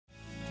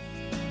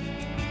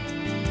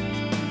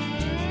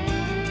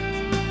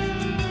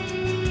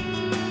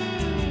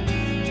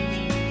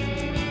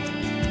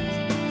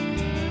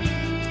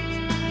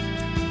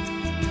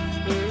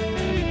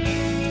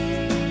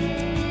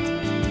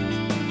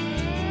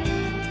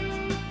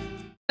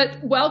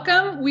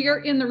Welcome. We are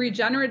in the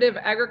Regenerative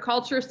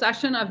Agriculture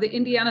session of the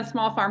Indiana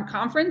Small Farm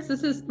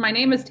Conference. My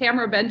name is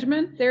Tamara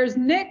Benjamin. There's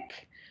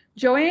Nick,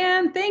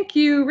 Joanne, thank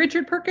you,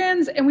 Richard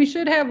Perkins, and we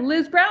should have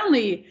Liz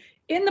Brownlee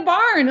in the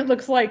barn, it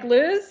looks like,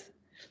 Liz.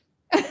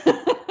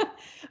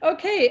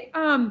 Okay,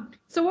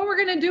 so what we're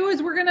going to do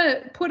is we're going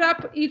to put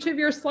up each of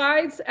your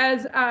slides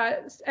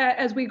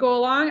as we go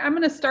along. I'm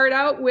going to start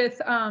out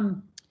with,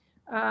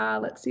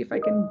 let's see if I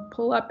can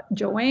pull up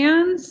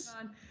Joanne's.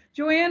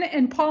 Joanne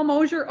and Paul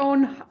Mosher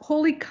own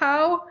Holy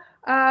Cow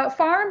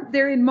Farm.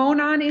 They're in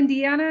Monon,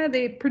 Indiana.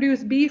 They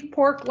produce beef,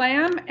 pork,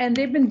 lamb, and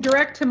they've been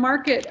direct to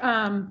market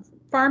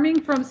farming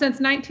since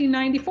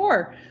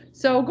 1994.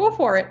 So go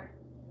for it.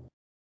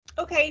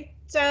 Okay,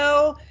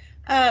 so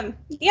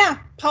yeah,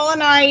 Paul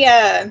and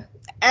I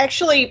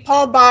actually,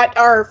 Paul bought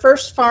our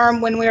first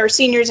farm when we were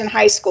seniors in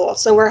high school.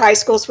 So we're high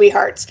school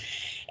sweethearts.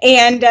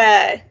 And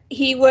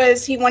he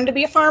wanted to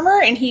be a farmer,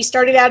 and he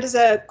started out as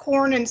a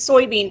corn and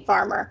soybean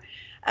farmer.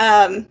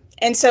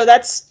 And so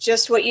that's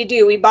just what you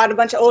do. We bought a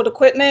bunch of old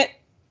equipment,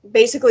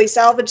 basically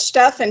salvage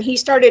stuff, and he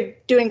started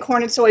doing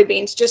corn and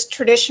soybeans, just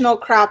traditional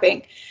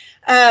cropping.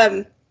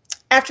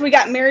 After we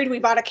got married, we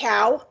bought a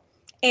cow,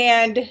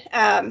 and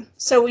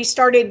so we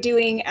started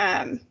doing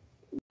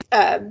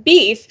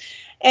beef.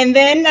 And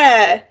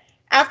then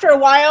after a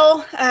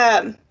while,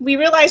 we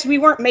realized we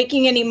weren't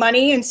making any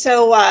money, and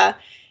so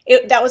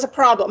that was a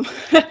problem.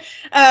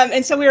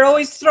 And so we were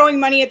always throwing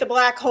money at the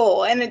black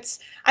hole. And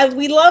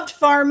we loved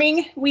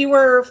farming. We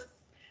were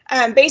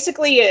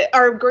basically,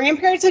 our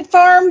grandparents had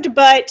farmed,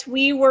 but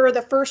we were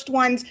the first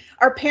ones.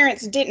 Our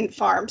parents didn't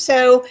farm.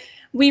 So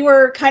we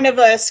were kind of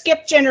a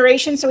skip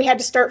generation, so we had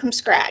to start from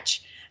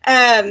scratch.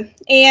 So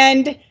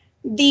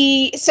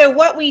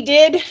what we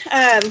did,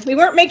 we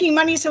weren't making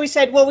money, so we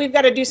said, well, we've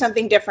got to do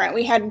something different.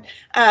 We had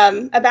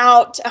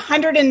about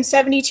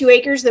 172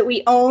 acres that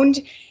we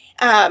owned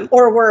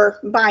or were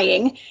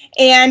buying.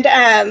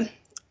 And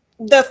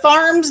the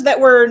farms that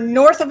were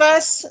north of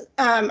us,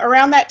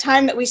 around that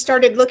time that we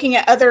started looking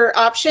at other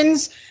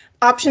options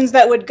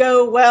that would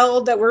go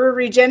well, that were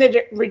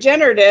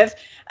regenerative,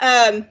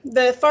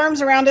 the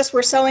farms around us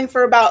were selling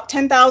for about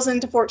 $10,000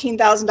 to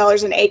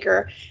 $14,000 an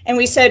acre. And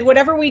we said,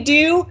 whatever we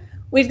do,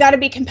 we've got to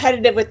be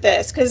competitive with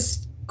this,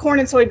 because corn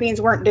and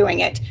soybeans weren't doing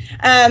it.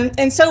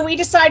 And so we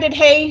decided,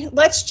 hey,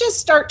 let's just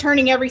start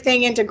turning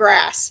everything into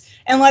grass,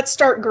 and let's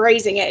start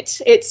grazing it.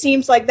 It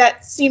seems like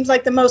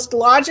the most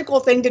logical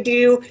thing to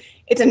do.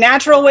 It's a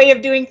natural way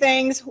of doing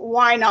things.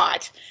 Why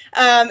not?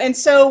 And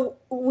so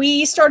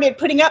we started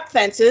putting up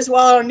fences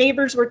while our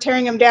neighbors were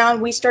tearing them down.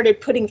 We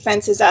started putting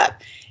fences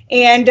up,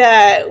 and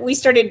we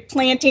started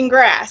planting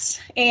grass.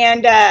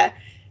 And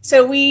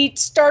so we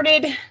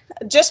started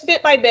just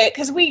bit by bit,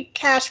 because we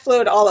cash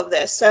flowed all of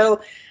this.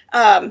 So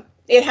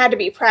it had to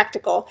be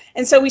practical.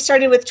 And so we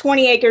started with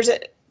 20 acres,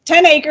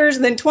 10 acres,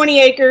 and then 20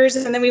 acres,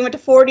 and then we went to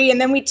 40, and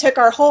then we took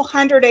our whole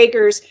 100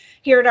 acres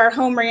here at our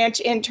home ranch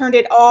and turned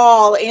it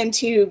all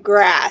into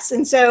grass.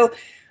 And so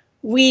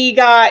we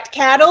got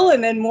cattle,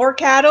 and then more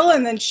cattle,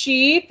 and then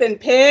sheep and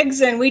pigs,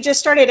 and we just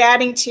started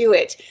adding to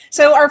it.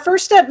 So our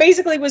first step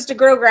basically was to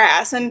grow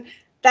grass, and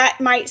that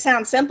might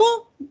sound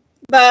simple,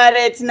 but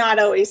it's not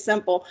always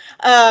simple.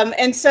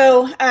 And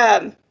so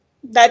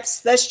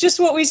that's just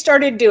what we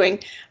started doing.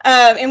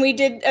 And we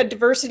did a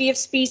diversity of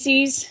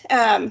species.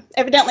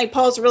 Evidently,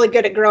 Paul's really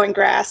good at growing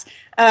grass.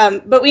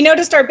 But we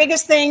noticed our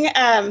biggest thing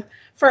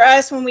for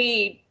us when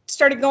we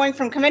started going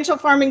from conventional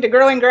farming to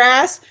growing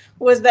grass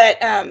was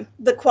that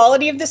the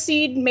quality of the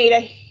seed made a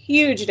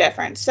huge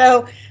difference.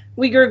 So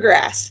we grew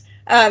grass.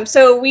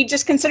 So we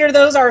just consider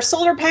those our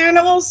solar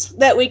panels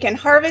that we can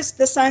harvest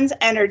the sun's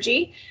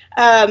energy.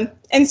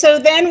 And so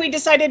then we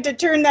decided to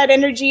turn that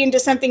energy into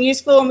something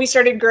useful, and we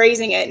started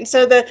grazing it. And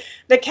so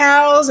the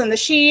cows and the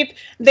sheep,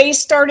 they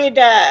started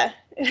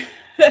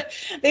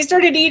they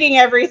started eating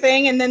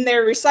everything, and then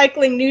they're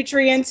recycling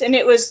nutrients, and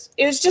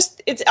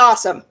it's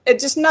awesome.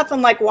 It's just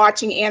nothing like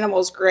watching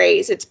animals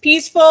graze. It's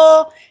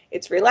peaceful,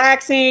 it's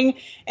relaxing.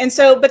 And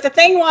so, but the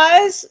thing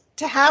was,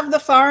 to have the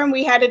farm,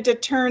 we had to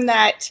turn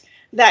that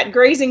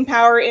grazing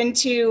power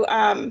into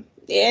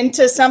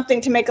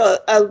something to make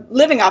a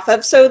living off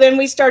of. So then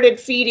we started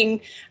feeding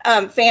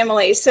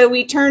families. So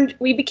we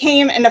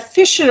became an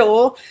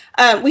official,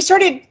 we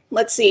started,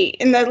 let's see,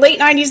 in the late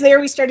 90s there,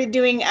 we started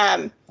doing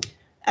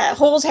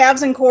wholes,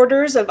 halves, and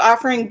quarters of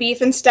offering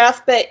beef and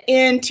stuff. But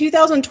in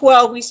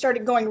 2012, we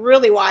started going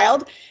really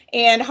wild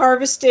and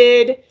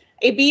harvested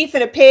a beef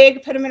and a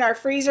pig, put them in our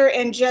freezer,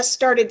 and just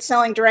started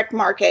selling direct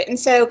market. And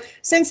so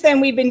since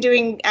then, we've been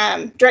doing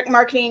direct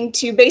marketing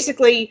to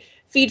basically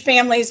feed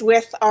families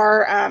with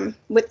our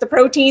with the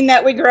protein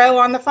that we grow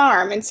on the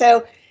farm. And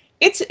so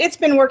it's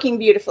been working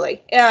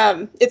beautifully.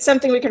 It's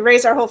something we can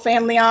raise our whole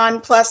family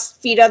on, plus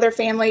feed other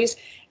families.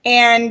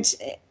 And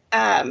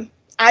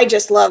I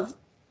just love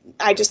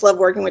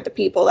working with the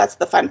people. That's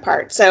the fun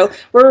part. So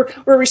we're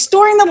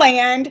restoring the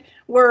land.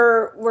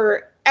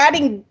 We're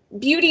adding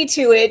beauty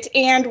to it,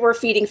 and we're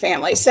feeding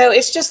families. So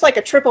it's just like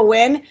a triple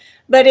win,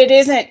 but it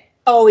isn't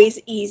always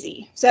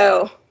easy.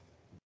 So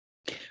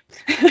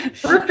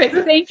Perfect.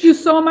 Thank you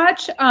so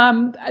much.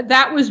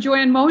 That was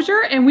Joanne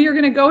Mosher, and we are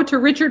going to go to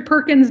Richard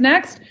Perkins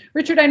next.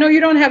 Richard, I know you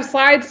don't have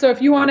slides, so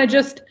if you want to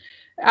just,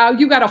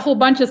 you got a whole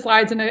bunch of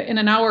slides in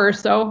an hour or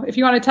so. If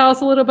you want to tell us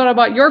a little bit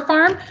about your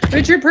farm.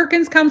 Richard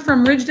Perkins comes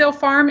from Ridgedale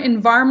Farm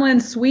in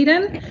Värmland,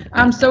 Sweden.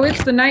 So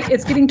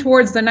it's getting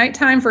towards the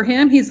nighttime for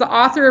him. He's the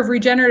author of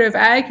Regenerative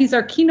Ag. He's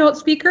our keynote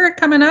speaker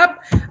coming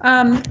up.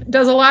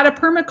 Does a lot of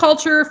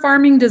permaculture,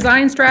 farming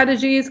design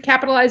strategies,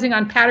 capitalizing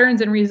on patterns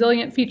and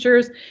resilient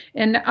features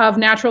of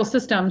natural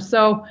systems.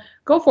 So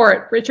go for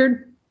it,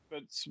 Richard.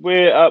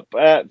 We're up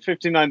at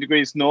 59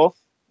 degrees north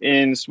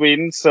in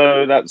Sweden,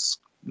 so that's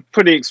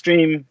pretty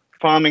extreme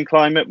farming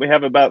climate. We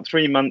have about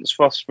 3 months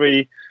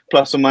frost-free,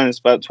 plus or minus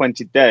about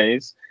 20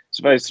 days. It's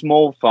a very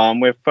small farm.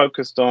 We're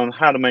focused on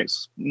how to make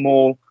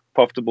small,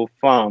 profitable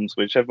farms,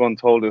 which everyone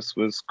told us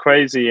was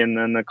crazy in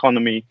an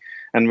economy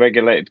and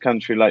regulated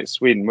country like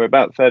Sweden. We're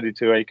about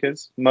 32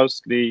 acres,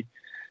 mostly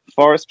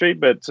forestry,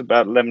 but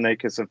about 11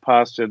 acres of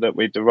pasture that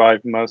we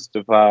derive most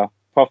of our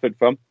profit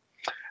from.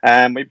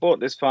 And we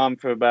bought this farm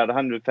for about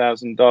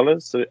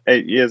 $100,000 so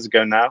 8 years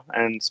ago now,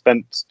 and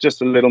spent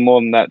just a little more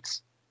than that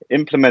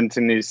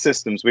implementing these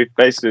systems. We've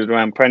based it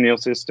around perennial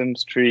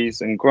systems,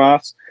 trees and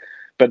grass,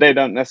 but they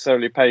don't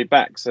necessarily pay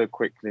back so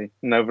quickly.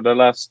 And over the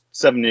last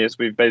 7 years,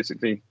 we've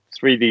basically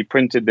 3D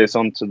printed this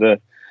onto the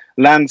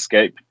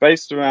landscape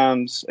based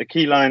around a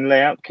keyline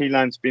layout.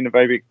 Keyline's been a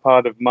very big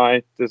part of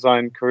my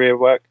design career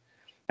work.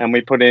 And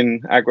we put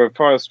in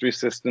agroforestry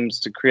systems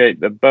to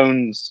create the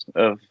bones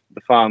of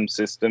the farm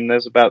system.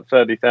 There's about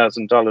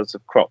 $30,000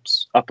 of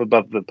crops up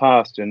above the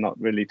pasture, not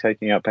really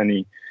taking up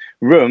any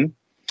room.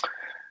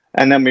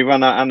 And then we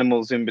run our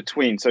animals in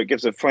between. So it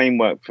gives a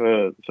framework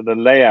for the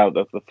layout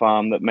of the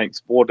farm that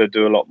makes water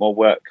do a lot more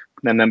work.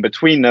 And then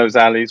between those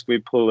alleys, we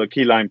pull a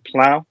keyline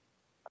plow,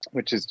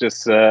 which is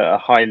just a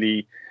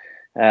highly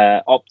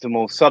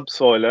optimal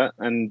subsoiler.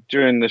 And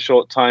during the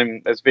short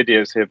time, there's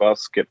videos here, but I'll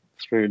skip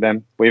through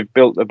them. We've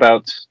built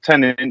about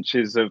 10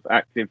 inches of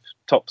active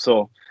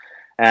topsoil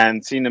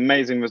and seen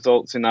amazing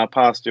results in our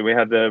pasture. We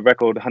had a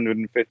record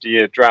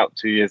 150-year drought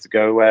 2 years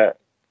ago where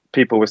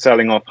people were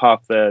selling off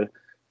half their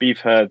beef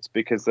herds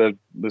because there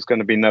was going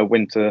to be no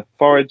winter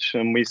forage,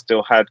 and we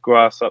still had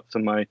grass up to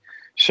my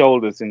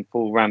shoulders in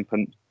full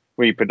rampant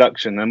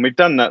reproduction. And we've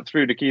done that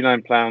through the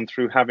keyline plow and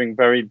through having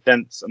very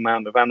dense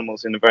amount of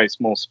animals in a very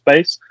small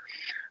space.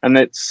 And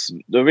it's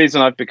the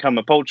reason I've become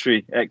a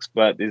poultry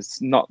expert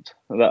is not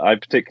that I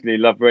particularly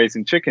love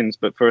raising chickens,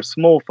 but for a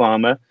small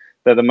farmer,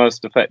 they're the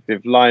most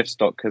effective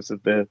livestock because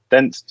of the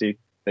density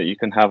that you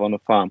can have on a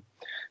farm.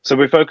 So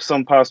we focus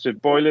on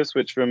pastured broilers,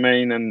 which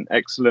remain an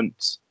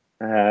excellent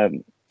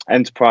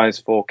enterprise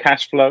for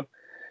cash flow,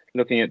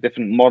 looking at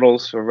different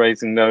models for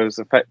raising those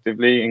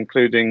effectively,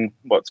 including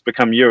what's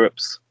become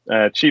Europe's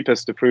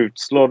cheapest approved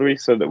slaughtery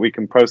so that we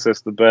can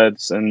process the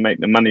birds and make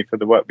the money for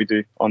the work we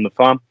do on the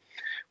farm.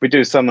 We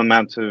do some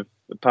amount of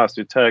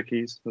pastured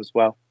turkeys as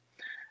well.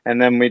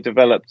 And then we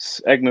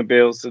developed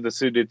eggmobiles that are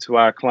suited to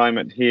our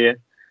climate here,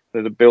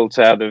 that are built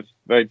out of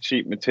very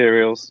cheap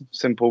materials,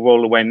 simple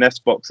roll-away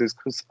nest boxes,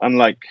 because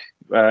unlike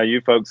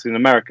you folks in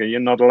America, you're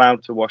not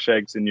allowed to wash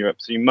eggs in Europe.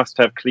 So you must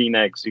have clean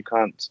eggs. You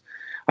can't,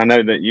 I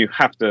know that you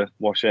have to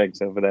wash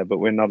eggs over there, but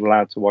we're not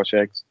allowed to wash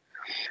eggs.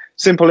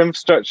 Simple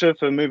infrastructure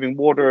for moving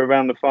water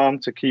around the farm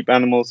to keep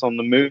animals on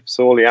the move.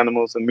 So all the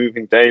animals are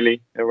moving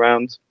daily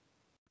around.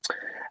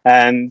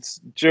 And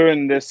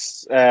during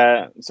this,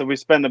 so we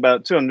spend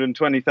about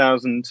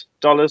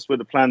 $220,000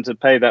 with a plan to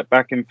pay that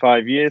back in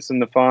 5 years.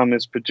 And the farm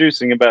is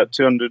producing about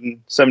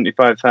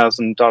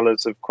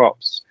 $275,000 of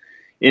crops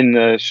in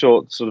the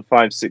short sort of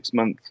 5-6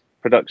 month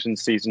production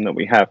season that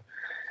we have.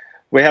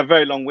 We have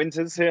very long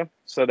winters here.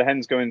 So the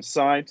hens go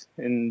inside,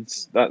 and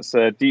that's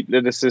a deep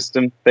litter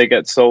system. They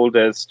get sold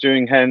as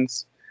stewing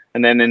hens.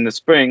 And then in the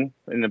spring,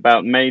 in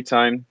about May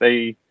time,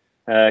 they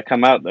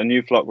come out, a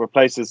new flock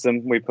replaces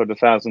them. We put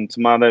 1,000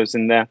 tomatoes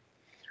in there.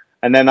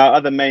 And then our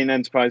other main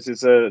enterprise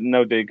is a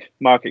no-dig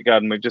market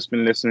garden. We've just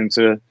been listening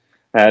to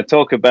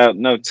talk about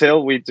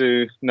no-till. We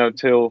do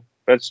no-till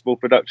vegetable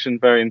production,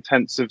 very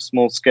intensive,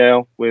 small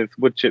scale, with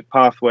wood chip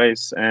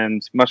pathways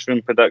and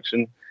mushroom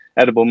production,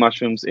 edible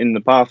mushrooms in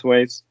the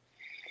pathways.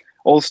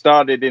 All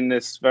started in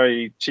this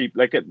very cheap,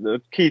 like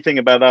the key thing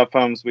about our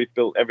farms, we've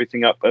built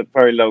everything up at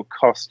very low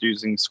cost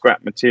using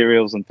scrap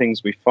materials and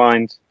things we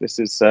find. This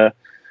is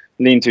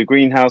lean-to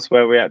greenhouse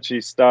where we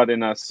actually start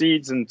in our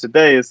seeds, and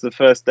today is the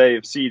first day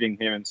of seeding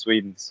here in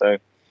Sweden, so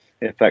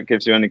if that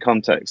gives you any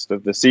context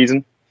of the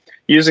season.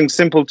 Using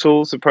simple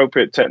tools,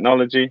 appropriate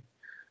technology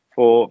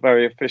for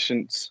very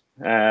efficient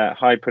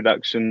high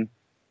production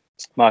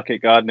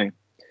market gardening.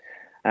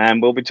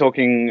 And we'll be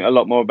talking a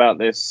lot more about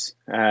this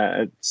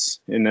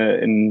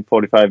in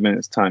 45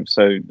 minutes time,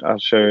 so I'll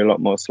show you a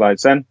lot more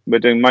slides then. We're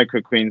doing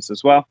microgreens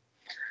as well.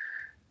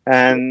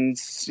 And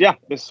yeah,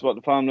 this is what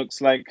the farm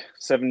looks like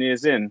 7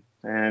 years in,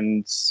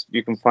 and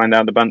you can find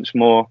out a bunch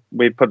more.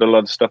 We put a lot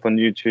of stuff on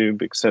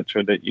YouTube,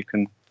 etc., that you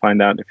can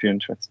find out if you're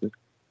interested.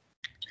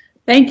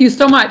 Thank you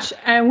so much.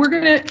 And we're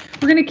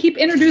gonna keep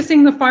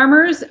introducing the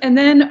farmers, and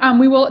then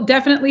we will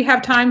definitely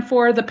have time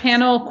for the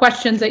panel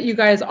questions that you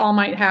guys all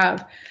might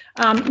have.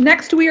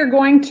 Next, we are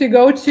going to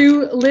go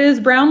to Liz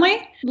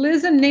Brownlee.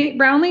 Liz and Nate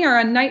Brownlee are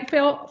on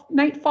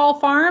Nightfall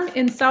Farm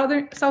in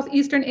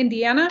southeastern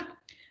Indiana.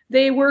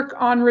 They work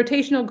on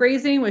rotational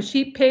grazing with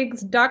sheep,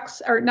 pigs,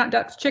 ducks, or not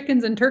ducks,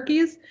 chickens, and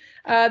turkeys.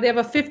 They have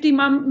a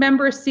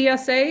 50-member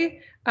CSA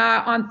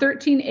on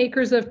 13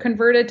 acres of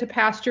converted to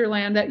pasture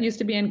land that used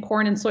to be in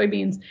corn and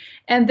soybeans.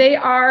 And they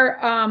are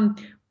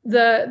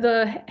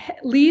the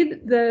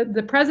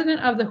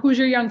president of the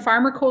Hoosier Young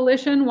Farmer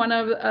Coalition, one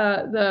of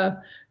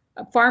the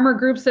farmer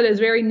groups that is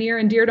very near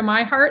and dear to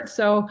my heart.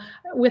 So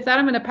with that,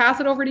 I'm going to pass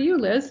it over to you,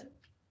 Liz.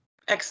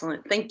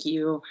 Excellent. Thank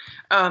you.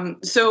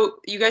 So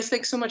you guys,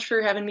 thanks so much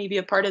for having me be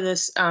a part of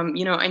this.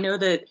 You know, I know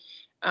that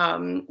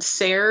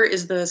SARE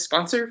is the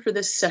sponsor for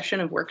this session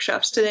of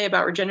workshops today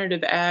about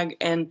regenerative ag.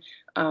 And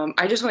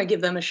I just want to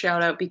give them a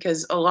shout out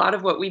because a lot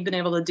of what we've been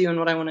able to do and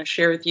what I want to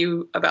share with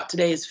you about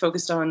today is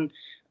focused on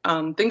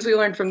things we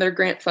learned from their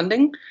grant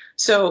funding.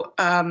 So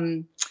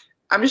I'm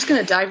just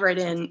going to dive right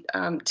in.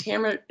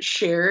 Tamara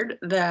shared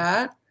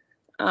that,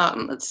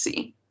 let's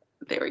see.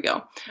 There we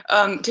go.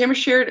 Tamara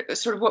shared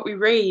sort of what we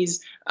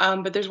raise,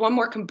 but there's one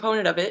more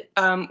component of it,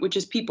 which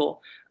is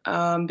people.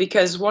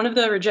 Because one of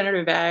the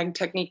regenerative ag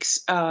techniques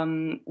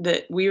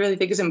that we really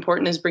think is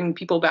important is bringing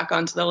people back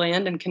onto the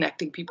land and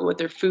connecting people with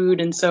their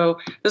food. And so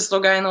this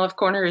little guy in the left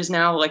corner is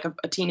now like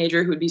a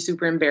teenager who would be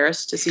super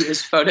embarrassed to see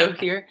this photo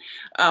here.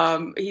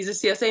 He's a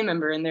CSA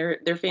member, and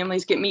their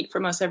families get meat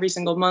from us every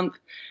single month.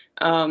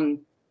 And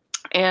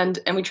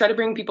we try to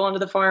bring people onto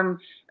the farm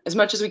as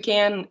much as we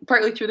can,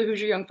 partly through the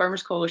Hoosier Young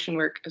Farmers Coalition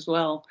work as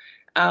well.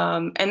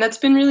 And that's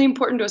been really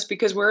important to us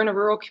because we're in a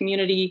rural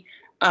community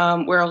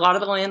where a lot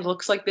of the land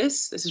looks like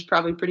this. This is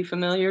probably pretty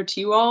familiar to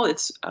you all.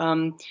 It's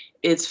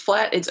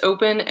flat, it's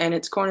open, and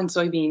it's corn and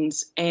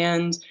soybeans.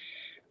 And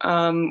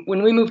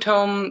when we moved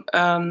home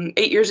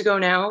 8 years ago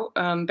now,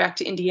 back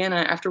to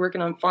Indiana, after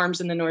working on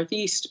farms in the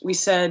Northeast, we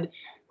said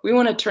we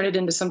want to turn it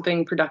into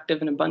something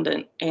productive and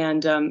abundant.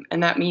 And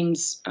that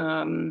means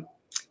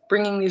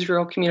bringing these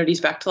rural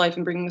communities back to life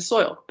and bringing the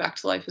soil back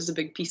to life is a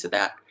big piece of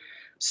that.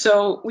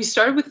 So we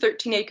started with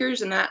 13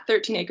 acres, and that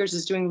 13 acres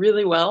is doing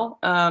really well.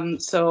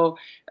 That's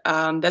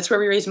where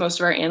we raise most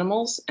of our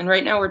animals. And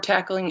right now we're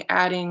tackling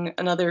adding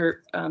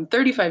another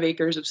 35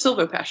 acres of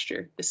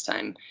silvopasture this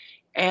time.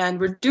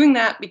 And we're doing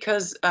that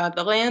because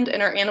the land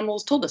and our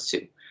animals told us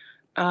to.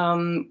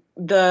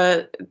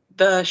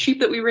 The sheep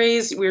that we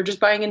raise, we were just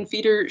buying in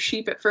feeder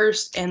sheep at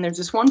first, and there's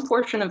this one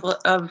portion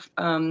of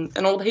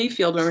an old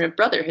hayfield where my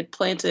brother had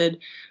planted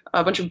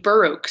a bunch of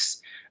bur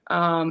oaks.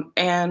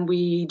 And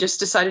we just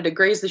decided to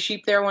graze the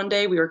sheep there one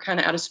day. We were kind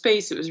of out of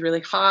space. It was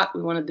really hot.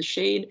 We wanted the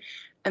shade,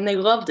 and they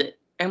loved it.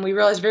 And we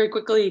realized very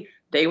quickly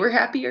they were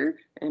happier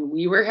and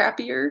we were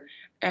happier.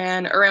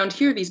 And around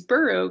here, these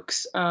bur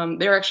oaks,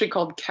 they're actually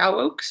called cow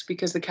oaks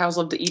because the cows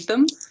love to eat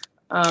them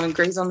and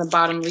graze on the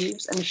bottom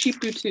leaves, and the sheep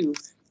do too.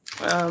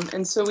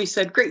 And so we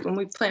said, great, when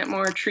we plant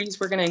more trees,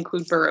 we're going to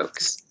include bur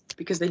oaks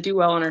because they do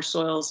well in our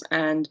soils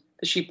and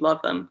the sheep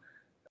love them.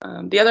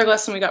 The other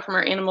lesson we got from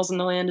our animals in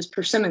the land is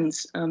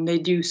persimmons. They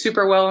do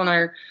super well in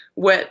our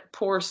wet,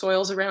 poor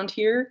soils around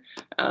here.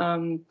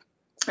 And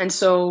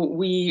so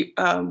we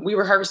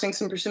were harvesting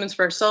some persimmons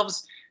for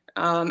ourselves,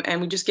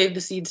 and we just gave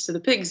the seeds to the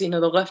pigs, you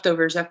know, the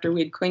leftovers after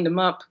we had cleaned them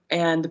up,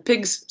 and the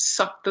pigs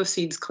sucked those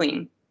seeds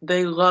clean.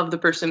 They love the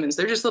persimmons.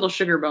 They're just little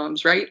sugar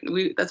bombs, right?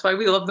 That's why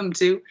we love them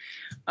too.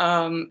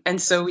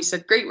 And so we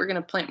said, great, we're going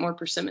to plant more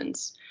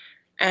persimmons.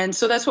 And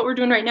so that's what we're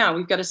doing right now.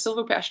 We've got a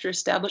silvopasture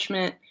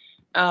establishment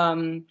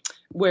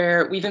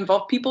where we've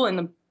involved people in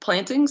the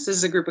plantings. This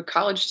is a group of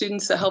college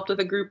students that helped with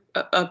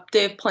a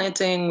day of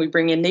planting. We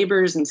bring in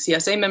neighbors and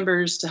CSA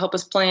members to help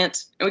us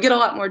plant, and we get a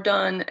lot more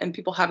done, and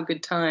people have a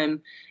good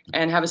time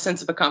and have a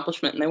sense of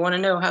accomplishment, and they want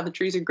to know how the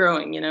trees are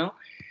growing, you know.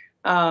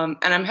 And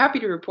I'm happy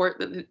to report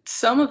that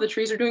some of the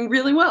trees are doing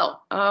really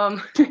well.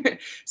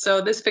 So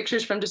this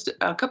picture's from just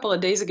a couple of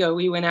days ago.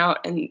 We went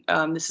out, and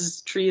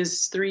this tree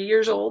is 3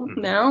 years old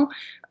now.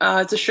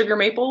 It's a sugar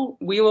maple.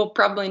 We will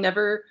probably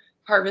never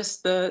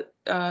harvest the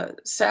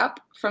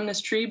sap from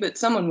this tree, but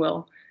someone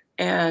will,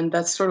 and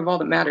that's sort of all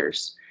that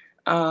matters.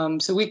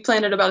 So we've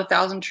planted about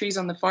 1,000 trees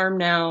on the farm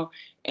now,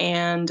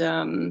 and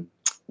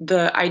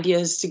the idea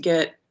is to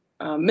get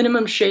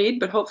minimum shade,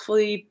 but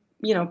hopefully,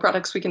 you know,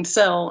 products we can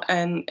sell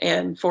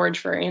and forage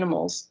for our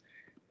animals.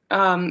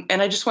 And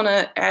I just want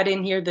to add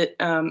in here that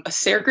a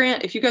SARE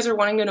grant, if you guys are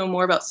wanting to know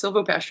more about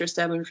silvopasture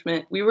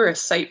establishment, we were a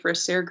site for a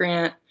SARE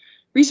grant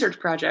research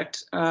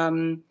project.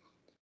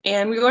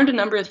 And we learned a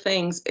number of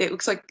things. It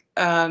looks like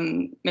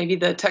maybe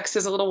the text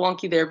is a little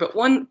wonky there, but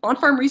one,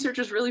 on-farm research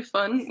is really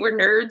fun. We're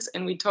nerds,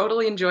 and we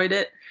totally enjoyed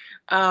it.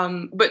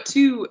 But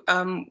two,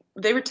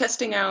 they were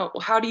testing out,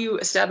 well, how do you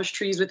establish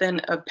trees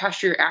within a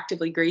pasture you're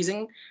actively grazing?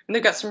 And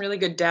they've got some really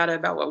good data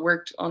about what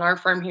worked on our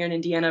farm here in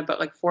Indiana, but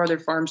like 4 other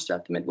farms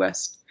throughout the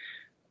Midwest.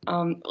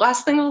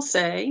 Last thing I'll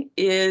say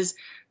is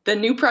The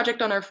new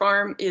project on our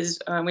farm is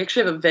we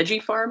actually have a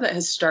veggie farm that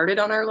has started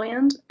on our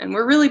land. And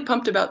we're really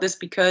pumped about this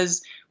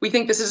because we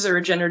think this is a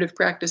regenerative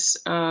practice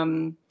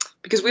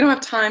because we don't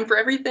have time for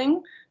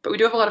everything, but we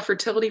do have a lot of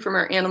fertility from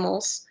our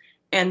animals.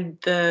 And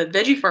the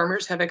veggie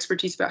farmers have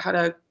expertise about how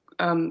to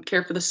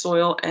care for the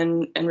soil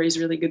and raise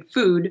really good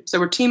food. So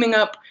we're teaming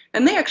up,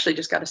 and they actually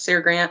just got a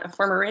SARE grant, a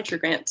farmer rancher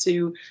grant,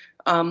 to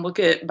look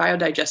at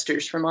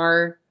biodigesters from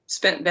our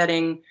spent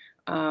bedding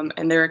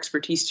and their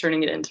expertise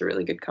turning it into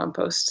really good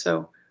compost.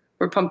 So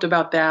we're pumped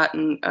about that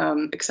and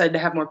excited to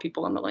have more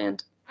people on the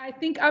land. I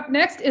think up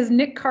next is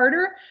Nick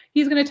Carter.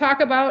 He's going to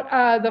talk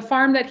about the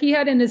farm that he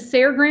had in his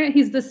SARE grant.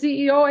 He's the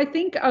CEO, I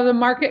think, of the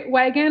Market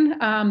Wagon,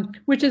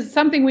 which is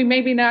something we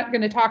maybe not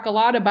going to talk a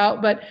lot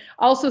about, but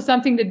also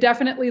something to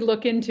definitely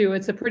look into.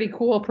 It's a pretty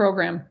cool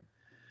program.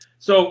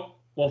 So,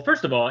 well,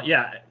 first of all,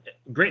 yeah,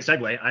 great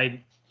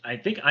segue. I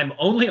think I'm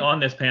only on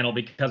this panel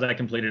because I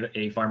completed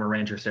a Farmer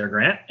Rancher SARE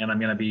grant, and I'm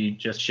going to be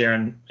just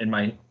sharing in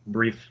my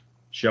brief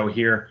show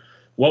here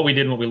what we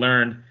did and what we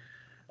learned.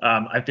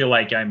 I feel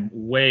like I'm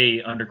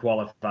way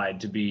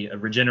underqualified to be a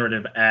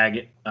regenerative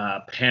ag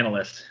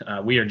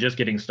panelist. We are just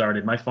getting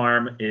started. My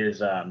farm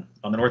is on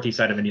the northeast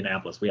side of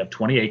Indianapolis. We have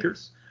 20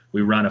 acres.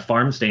 We run a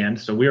farm stand,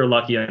 so we are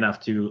lucky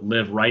enough to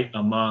live right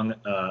among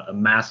a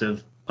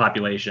massive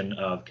population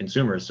of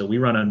consumers. So we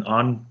run an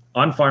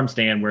on-farm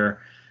stand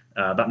where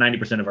about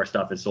 90% of our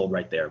stuff is sold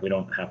right there. We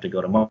don't have to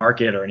go to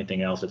market or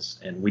anything else.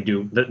 And we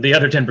do the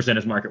other 10%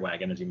 is Market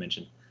Wagon, as you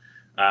mentioned.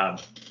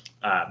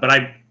 But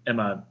I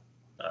am a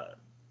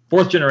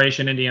fourth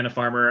generation Indiana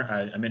farmer.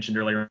 I mentioned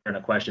earlier in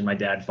a question, my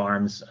dad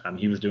farms.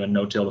 He was doing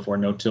no-till before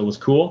no-till was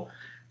cool.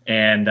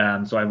 And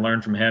so I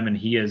learned from him, and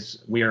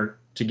we are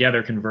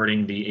together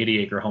converting the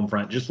 80-acre home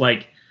front, just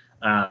like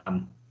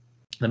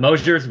the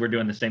Moshers. We're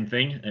doing the same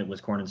thing. It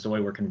was corn and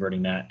soy. We're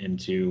converting that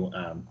into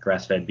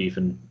grass-fed beef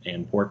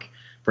and pork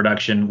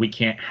production. We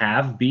can't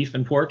have beef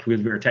and pork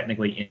because we are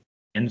technically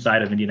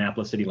inside of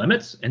Indianapolis city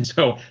limits. And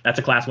so that's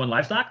a class 1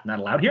 livestock, not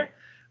allowed here.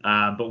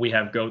 But we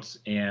have goats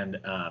and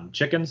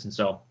chickens. And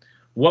so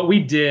what we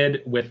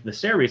did with the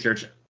SARE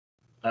research,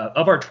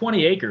 of our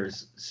 20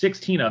 acres,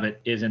 16 of it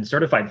is in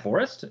certified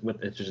forest,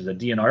 which is a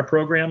DNR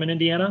program in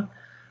Indiana.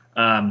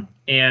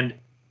 And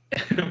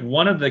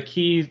one of the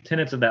key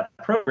tenets of that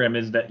program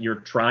is that you're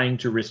trying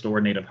to restore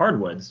native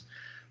hardwoods.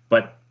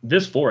 But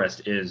this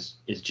forest is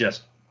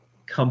just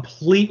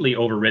completely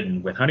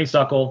overridden with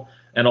honeysuckle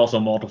and also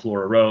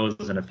multiflora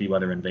rose and a few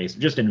other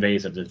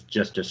invasives that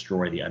just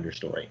destroy the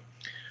understory.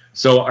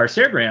 So our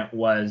SARE grant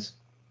was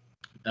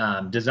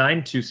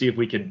designed to see if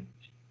we could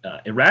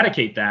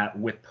eradicate that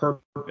with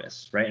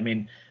purpose, right? I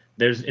mean,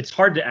 it's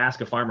hard to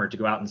ask a farmer to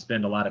go out and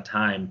spend a lot of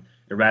time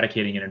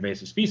eradicating an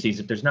invasive species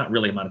if there's not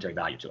really a monetary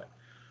value to it.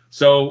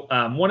 So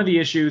one of the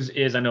issues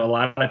is, I know a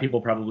lot of people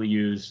probably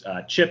use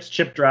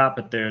chip drop,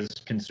 but there's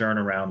concern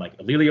around like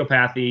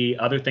alleliopathy,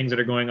 other things that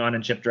are going on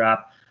in chip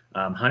drop.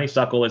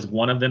 Honeysuckle is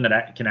one of them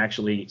that can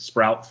actually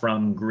sprout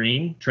from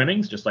green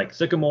trimmings, just like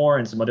sycamore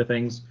and some other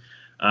things.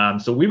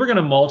 So we were going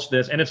to mulch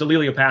this, and it's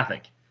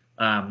alleliopathic,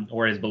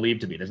 or is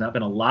believed to be. There's not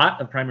been a lot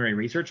of primary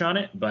research on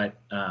it, but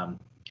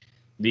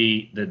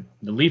the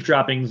leaf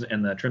droppings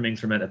and the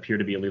trimmings from it appear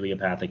to be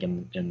alleliopathic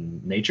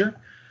in nature.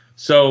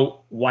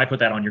 So why put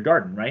that on your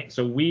garden, right?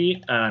 So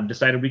we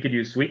decided we could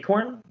use sweet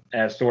corn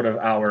as sort of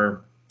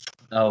our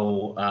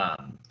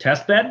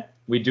test bed.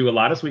 We do a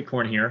lot of sweet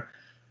corn here,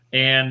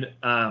 and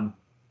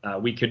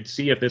we could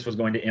see if this was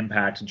going to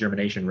impact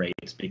germination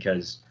rates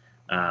because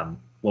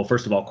well,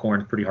 first of all,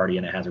 corn's pretty hardy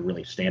and it has a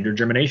really standard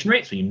germination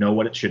rate, so you know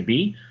what it should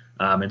be.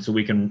 And so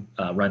we can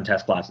run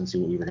test plots and see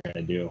what we were going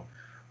to do.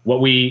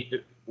 What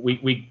we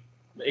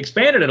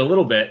expanded it a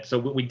little bit. So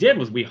what we did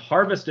was we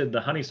harvested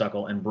the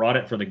honeysuckle and brought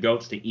it for the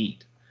goats to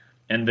eat.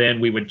 And then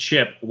we would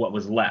chip what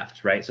was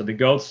left, right? So the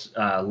goats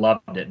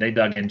loved it. They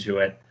dug into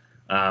it.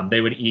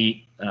 They would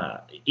eat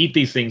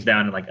these things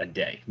down in like a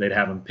day. They'd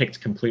have them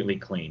picked completely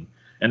clean.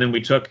 And then we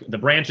took the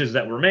branches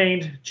that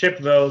remained,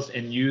 chipped those,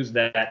 and used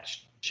that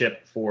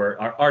chip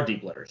for our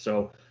deep litter.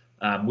 So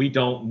we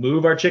don't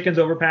move our chickens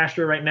over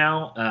pasture right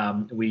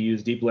now. We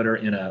use deep litter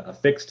in a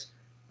fixed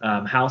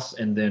house,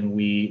 and then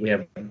we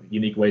have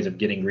unique ways of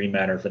getting green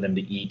matter for them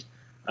to eat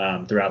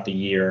throughout the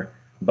year.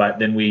 But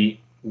then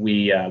we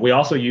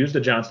also use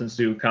the Johnson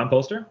Sioux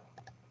composter,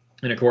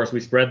 and of course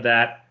we spread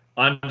that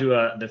onto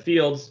the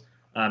fields,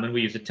 and we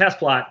used a test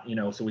plot.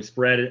 So we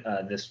spread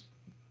this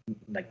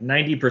like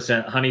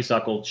 90%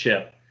 honeysuckle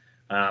chip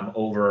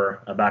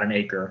over about an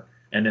acre.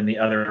 And then the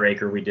other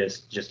acre we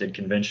just did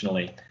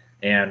conventionally,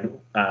 and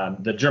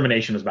the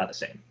germination was about the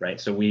same, right?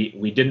 So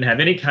we didn't have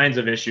any kinds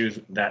of issues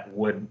that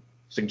would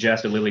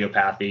suggest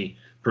alleliopathy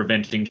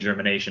preventing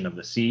germination of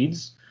the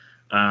seeds.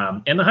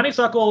 And the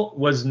honeysuckle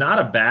was not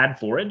a bad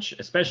forage,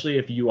 especially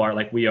if you are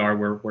like we are.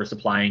 We're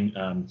supplying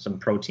some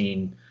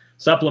protein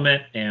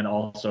supplement, and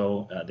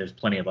also there's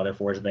plenty of other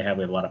forage that they have.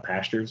 We have a lot of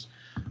pastures,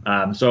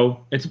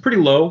 so it's a pretty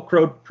low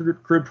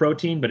crude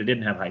protein, but it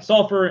didn't have high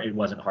sulfur. It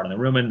wasn't hard on the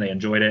rumen. They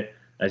enjoyed it.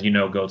 As you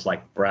know, goats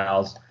like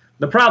browse.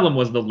 The problem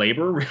was the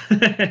labor.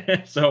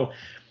 So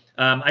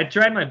I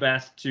tried my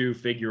best to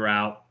figure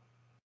out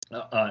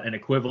an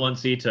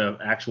equivalency to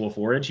actual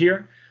forage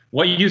here.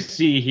 What you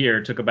see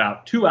here took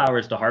about 2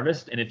 hours to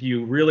harvest, and if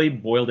you really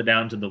boiled it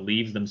down to the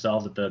leaves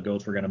themselves that the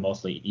goats were going to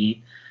mostly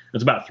eat,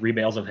 it's about 3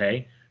 bales of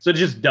hay. So it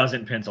just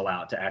doesn't pencil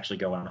out to actually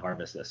go and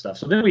harvest this stuff.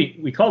 So then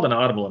we called an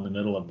audible in the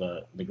middle of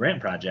the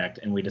grant project,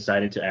 and we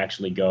decided to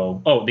actually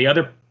go. Oh, the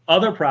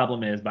other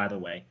problem is, by the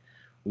way,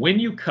 when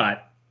you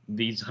cut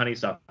these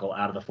honeysuckle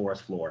out of the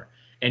forest floor,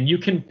 and you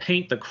can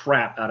paint the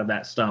crap out of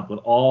that stump with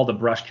all the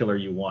brush killer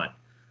you want,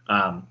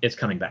 it's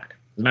coming back.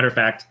 As a matter of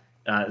fact,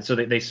 so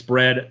they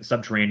spread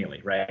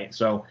subterraneously, right?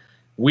 So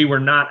we were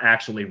not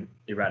actually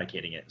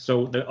eradicating it.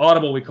 So the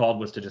audible we called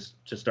was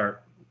to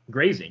start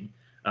grazing.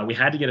 We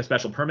had to get a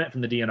special permit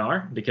from the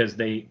DNR because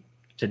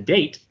to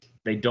date,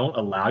 they don't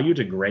allow you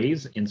to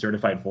graze in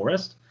certified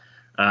forest.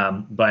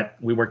 But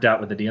we worked out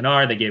with the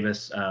DNR. They gave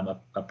us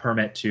a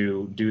permit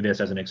to do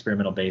this as an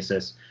experimental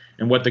basis.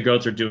 And what the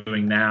goats are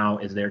doing now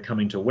is they're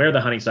coming to where the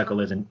honeysuckle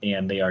is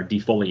and they are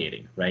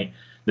defoliating, right?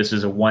 This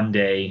is a 1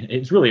 day.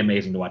 It's really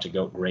amazing to watch a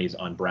goat graze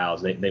on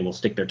browse. They will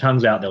stick their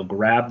tongues out, they'll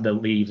grab the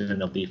leaves, and then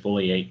they'll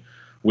defoliate,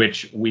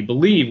 which we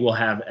believe will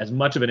have as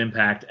much of an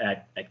impact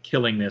at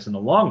killing this in the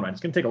long run. It's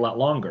going to take a lot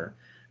longer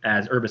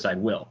as herbicide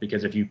will,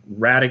 because if you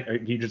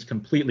just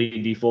completely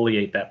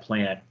defoliate that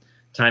plant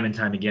time and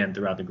time again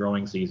throughout the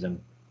growing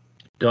season,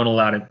 don't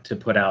allow it to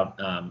put out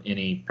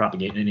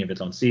propagate any of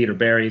its own seed or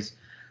berries,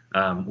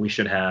 we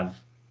should have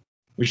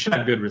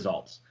good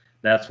results.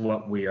 That's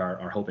what we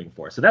are hoping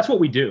for. So that's what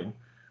we do.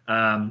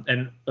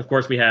 And of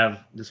course, we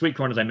have the sweet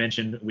corn, as I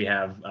mentioned. We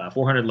have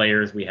 400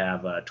 layers. We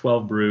have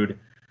 12 brood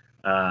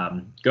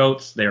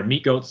goats. They are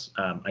meat goats.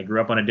 I grew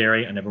up on a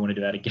dairy. I never want to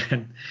do that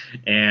again.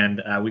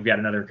 And we've got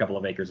another couple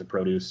of acres of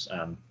produce,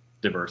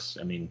 diverse.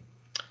 I mean,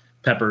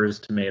 peppers,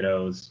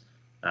 tomatoes,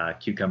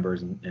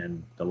 cucumbers,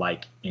 and the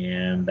like.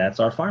 And that's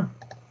our farm.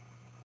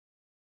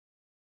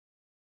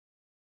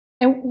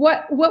 And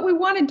what we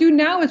want to do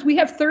now is we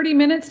have 30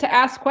 minutes to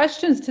ask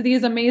questions to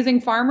these amazing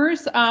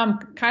farmers,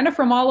 kind of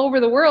from all over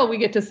the world, we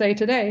get to say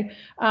today,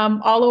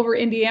 all over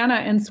Indiana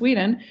and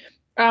Sweden.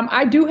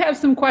 I do have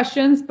some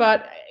questions,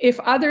 but if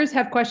others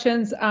have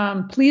questions,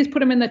 please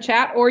put them in the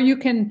chat, or you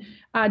can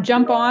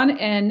jump on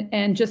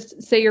and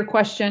just say your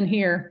question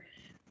here.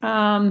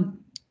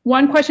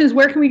 One question is,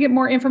 where can we get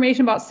more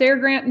information about SARE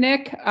grant,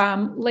 Nick?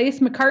 Lace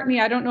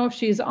McCartney, I don't know if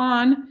she's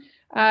on.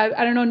 I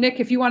don't know, Nick,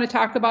 if you want to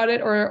talk about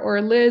it,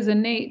 or Liz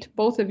and Nate,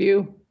 both of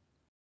you.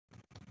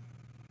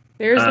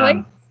 There's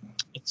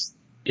Lace.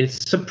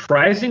 It's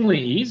surprisingly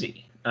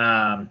easy.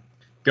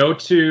 Go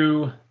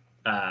to,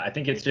 I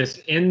think it's just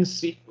in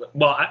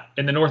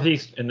the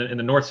Northeast, in the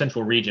North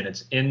Central region,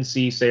 it's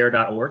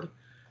ncsare.org,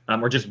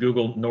 or just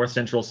Google North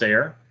Central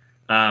SARE.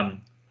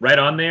 Right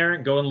on there,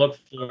 go and look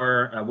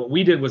for, what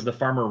we did was the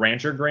farmer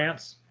rancher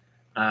grants.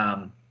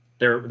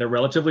 They're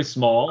relatively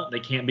small.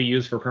 They can't be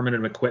used for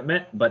permanent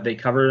equipment, but they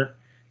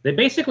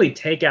basically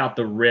take out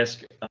the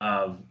risk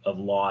of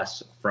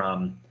loss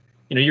from,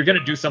 you're going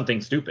to do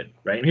something stupid,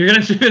 right? You're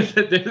going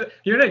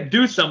to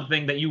do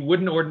something that you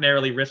wouldn't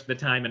ordinarily risk the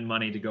time and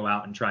money to go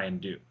out and try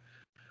and do.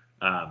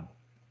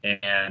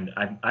 And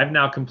I've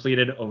now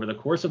completed, over the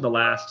course of the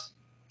last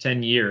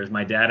 10 years,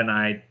 my dad and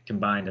I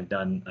combined have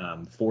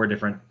done 4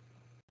 different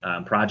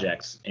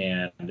projects,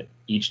 and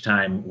each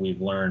time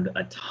we've learned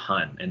a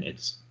ton, and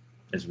it's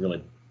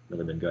really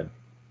been good.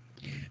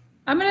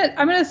 I'm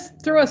gonna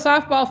throw a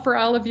softball for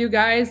all of you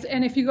guys,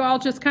 and if you all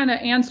just kind of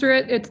answer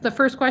it, it's the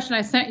first question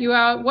I sent you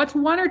out. What's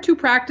 1 or 2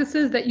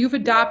 practices that you've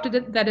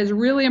adopted that has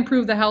really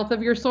improved the health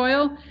of your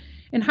soil,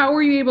 and how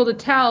were you able to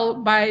tell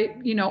by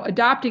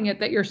adopting it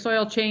that your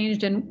soil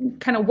changed, and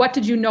kind of what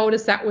did you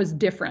notice that was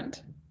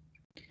different?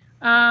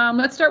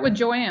 Let's start with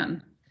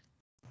Joanne.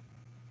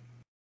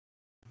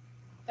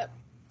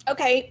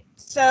 Okay,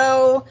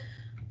 so,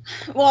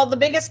 well, the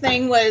biggest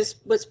thing was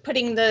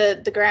putting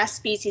the grass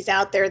species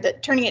out there,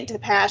 turning it into the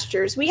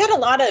pastures. We had a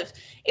lot of,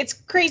 it's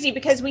crazy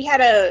because we had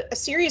a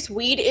serious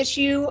weed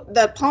issue.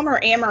 The Palmer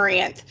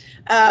amaranth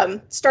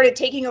started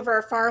taking over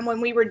our farm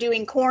when we were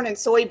doing corn and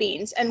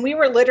soybeans, and we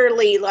were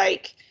literally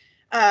like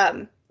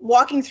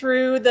walking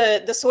through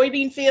the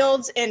soybean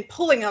fields and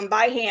pulling them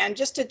by hand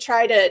just to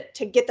try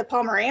to get the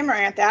Palmer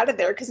amaranth out of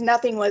there because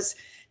nothing was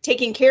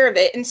taking care of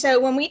it. And so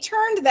when we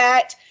turned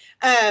that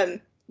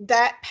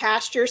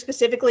pasture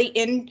specifically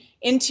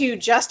into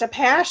just a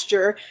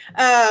pasture,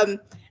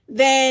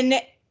 then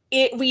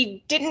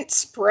we didn't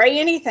spray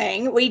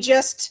anything. We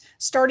just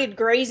started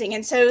grazing.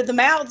 And so the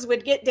mouths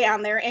would get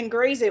down there and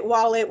graze it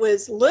while it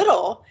was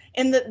little,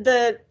 and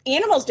the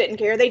animals didn't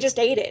care. They just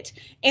ate it.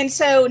 And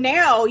so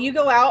now you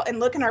go out and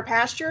look in our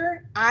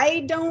pasture.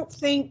 I don't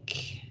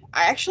think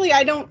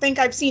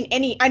I've seen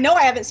any. I know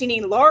I haven't seen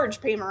any large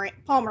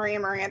Palmer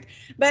amaranth,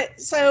 but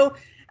so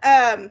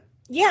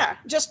yeah,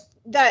 just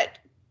that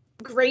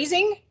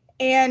grazing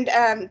and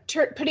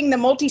putting the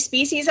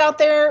multi-species out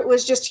there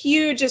was just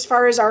huge as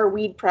far as our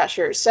weed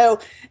pressure. So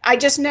I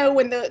just know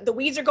when the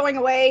weeds are going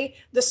away,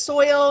 the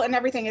soil and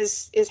everything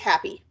is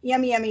happy.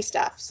 Yummy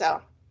stuff.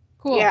 So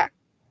cool. Yeah.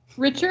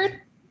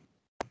 Richard?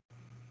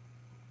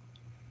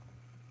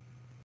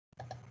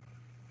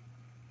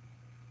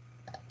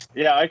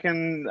 Yeah, I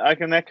can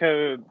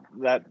echo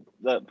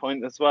that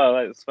point as well.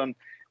 It's fun.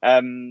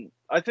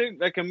 I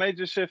think like a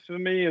major shift for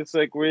me is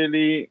like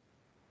really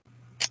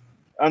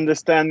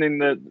understanding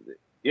that,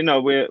 you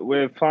know,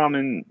 we're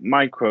farming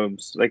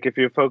microbes. Like if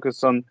you're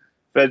focused on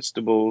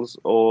vegetables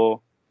or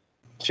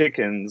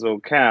chickens or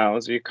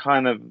cows, you're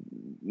kind of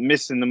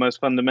missing the most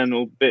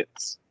fundamental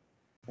bits.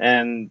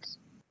 And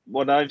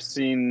what I've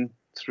seen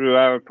through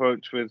our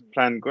approach with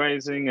planned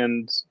grazing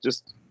and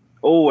just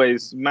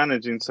always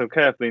managing so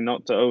carefully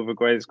not to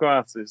overgraze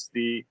grasses,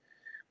 the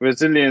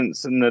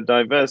resilience and the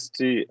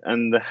diversity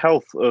and the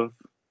health of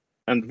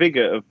and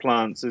vigor of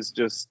plants is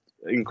just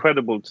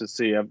incredible to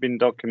see. I've been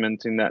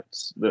documenting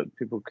that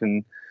people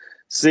can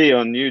see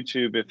on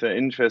YouTube if they're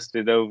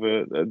interested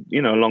over a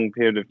long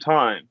period of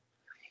time.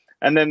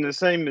 And then the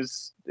same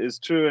is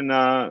true in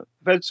our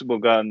vegetable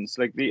gardens.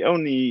 Like the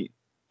only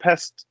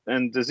pest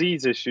and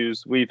disease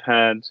issues we've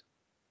had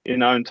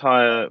in our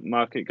entire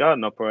market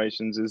garden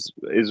operations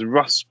is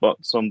rust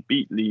spots on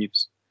beet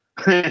leaves,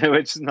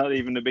 which is not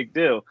even a big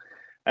deal.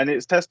 And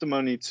it's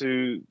testimony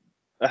to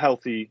a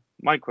healthy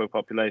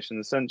micropopulation,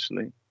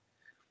 essentially.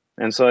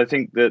 And so I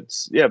think that,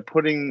 yeah,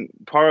 putting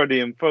priority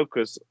and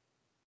focus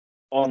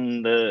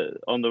on the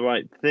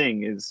right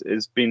thing is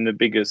been the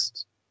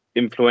biggest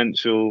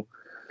influential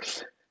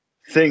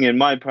thing in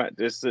my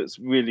practice that's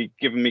really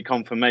given me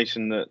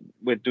confirmation that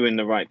we're doing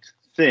the right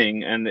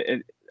thing. And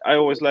I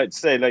always like to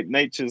say, like,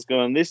 nature's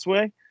going this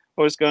way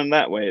or it's going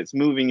that way. It's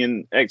moving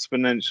in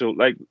exponential,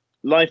 like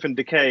life and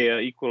decay are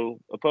equal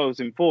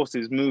opposing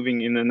forces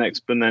moving in an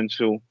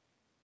exponential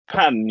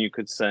pattern, you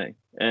could say.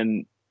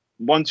 And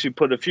once you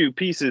put a few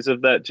pieces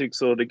of that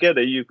jigsaw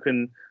together, you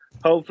can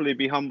hopefully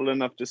be humble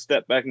enough to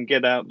step back and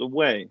get out of the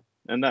way.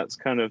 And that's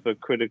kind of a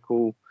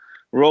critical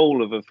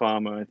role of a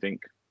farmer, I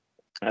think,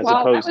 as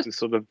opposed to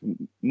sort of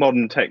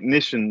modern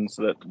technicians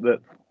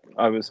that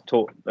I was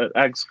taught at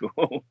ag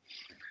school.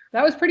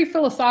 That was pretty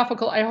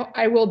philosophical.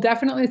 I will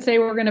definitely say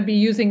we're going to be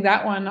using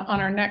that one on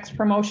our next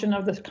promotion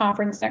of this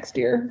conference next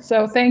year.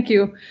 So thank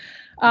you.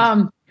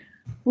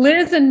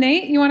 Liz and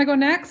Nate, you want to go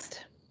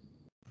next?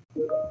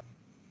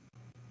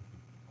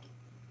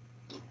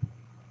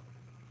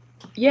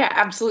 Yeah,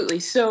 absolutely.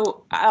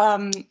 So,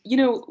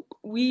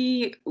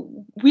 we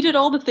did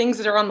all the things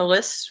that are on the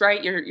list,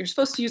 right? You're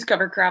supposed to use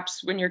cover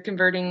crops when you're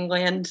converting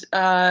land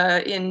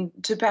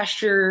into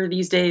pasture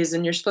these days,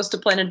 and you're supposed to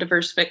plant a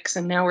diverse mix,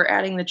 and now we're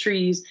adding the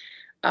trees.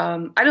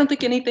 I don't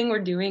think anything we're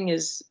doing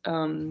is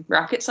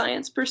rocket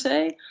science per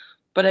se,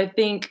 but I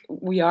think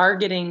we are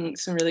getting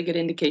some really good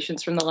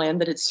indications from the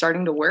land that it's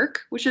starting to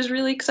work, which is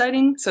really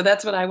exciting. So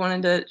that's what I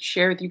wanted to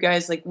share with you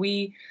guys. Like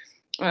we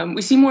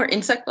see more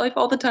insect life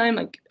all the time,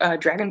 like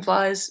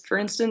dragonflies, for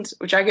instance,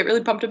 which I get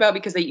really pumped about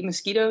because they eat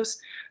mosquitoes.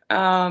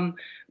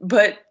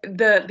 But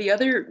the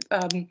other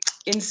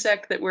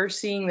insect that we're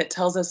seeing that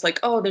tells us like,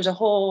 oh, there's a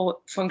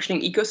whole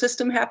functioning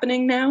ecosystem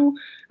happening now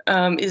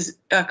is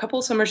a couple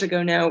of summers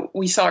ago now,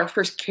 we saw our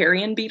first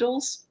carrion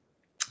beetles.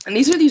 And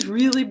these are these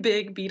really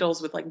big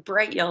beetles with like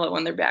bright yellow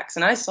on their backs.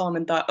 And I saw them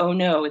and thought, oh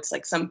no, it's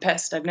like some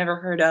pest I've never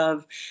heard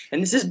of.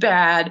 And this is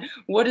bad.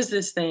 What is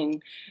this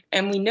thing?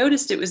 And we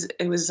noticed it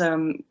was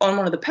on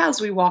one of the paths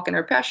we walk in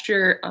our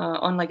pasture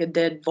on like a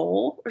dead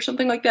vole or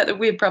something like that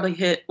we had probably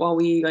hit while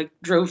we like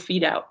drove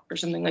feed out or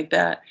something like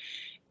that.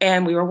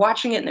 And we were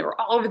watching it and they were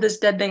all over this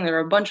dead thing. There were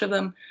a bunch of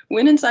them.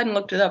 Went inside and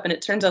looked it up and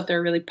it turns out they're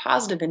a really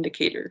positive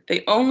indicator.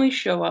 They only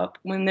show up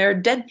when there are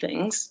dead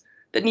things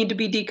that need to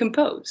be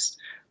decomposed.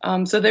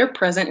 So they're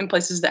present in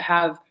places that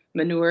have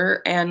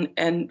manure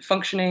and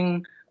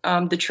functioning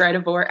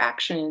detritivore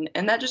action.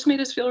 And that just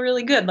made us feel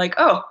really good. Like,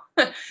 oh,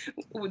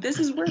 this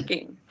is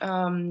working.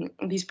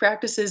 These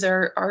practices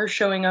are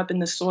showing up in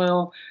the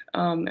soil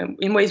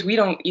in ways we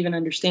don't even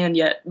understand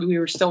yet. We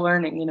were still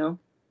learning, you know.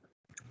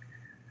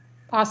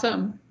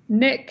 Awesome.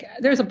 Nick,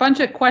 there's a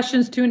bunch of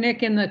questions too,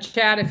 Nick, in the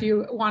chat if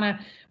you want to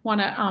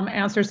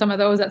answer some of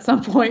those at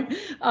some point.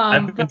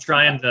 I've been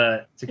trying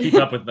to keep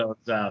up with those.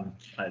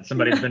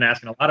 Somebody's been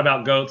asking a lot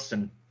about goats,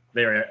 and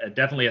they're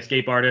definitely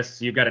escape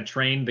artists. You've got to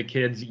train the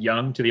kids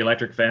young to the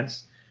electric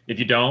fence. If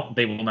you don't,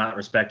 they will not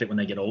respect it when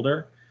they get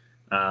older.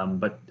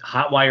 But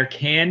hot wire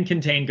can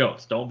contain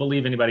goats. Don't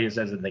believe anybody who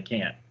says that they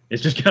can't.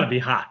 It's just got to be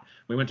hot.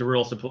 We went to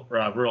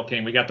Rural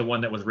King. We got the one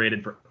that was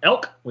rated for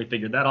elk. We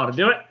figured that ought to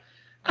do it.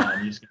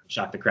 You just got to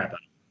shock the crap out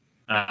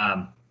of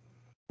it.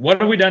 What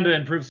have we done to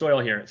improve soil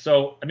here?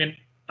 So, I mean,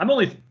 I'm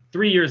only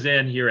 3 years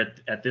in here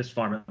at this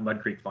farm, at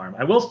Mud Creek Farm.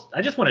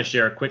 I just want to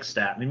share a quick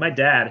stat. I mean, my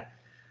dad,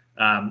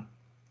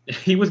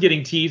 he was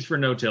getting teased for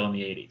no-till in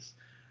the 80s,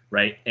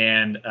 right?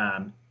 And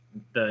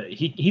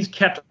he's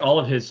kept all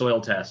of his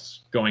soil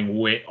tests going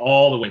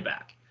all the way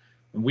back.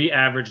 And we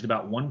averaged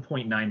about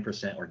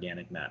 1.9%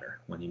 organic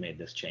matter when he made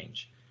this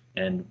change.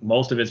 And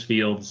most of his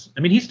fields, I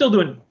mean, he's still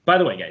doing, by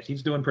the way, guys,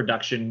 he's doing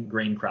production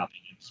grain cropping.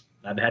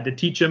 I've had to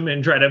teach him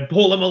and try to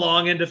pull him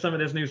along into some of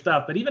this new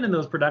stuff. But even in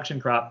those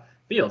production crop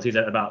fields, he's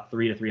at about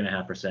 3 to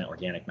 3.5%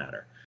 organic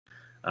matter.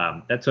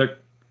 That took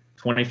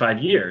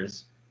 25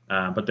 years.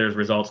 but there's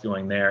results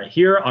going there.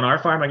 Here on our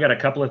farm, I got a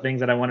couple of things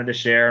that I wanted to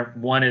share.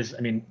 One is,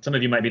 I mean, some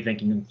of you might be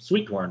thinking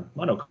sweet corn,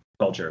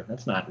 monoculture,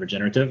 that's not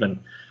regenerative. And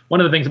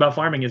one of the things about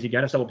farming is you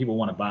got to sell what people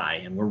want to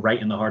buy. And we're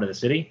right in the heart of the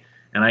city.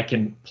 And I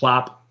can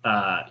plop,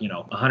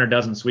 100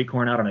 dozen sweet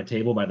corn out on a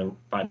table by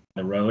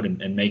the road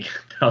and make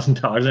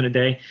 $1,000 in a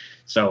day.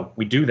 So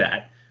we do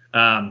that.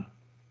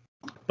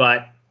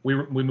 But we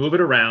move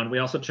it around. We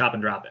also chop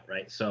and drop it,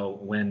 right? So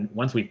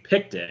once we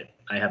picked it,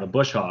 I have a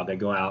bush hog. I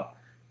go out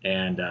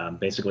and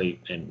basically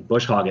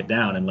bush hog it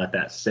down and let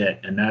that sit.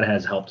 And that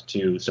has helped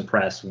to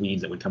suppress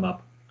weeds that would come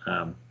up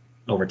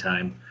over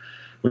time.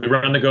 We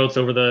run the goats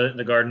over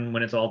the garden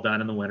when it's all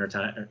done in the winter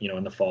time,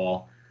 in the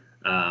fall.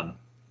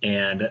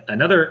 And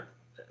another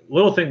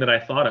little thing that I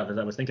thought of as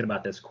I was thinking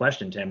about this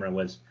question, Tamara,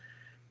 was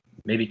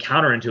maybe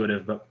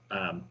counterintuitive, but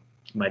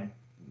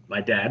my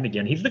dad, and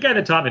again, he's the guy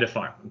that taught me to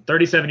farm. I'm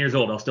 37 years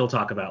old. I'll still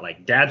talk about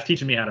dad's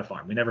teaching me how to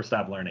farm. We never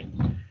stop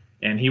learning.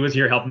 And he was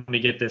here helping me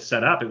get this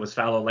set up. It was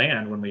fallow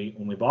land when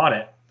we bought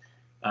it.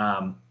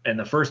 And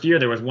the first year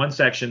there was one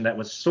section that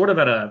was sort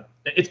of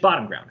it's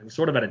bottom ground. It was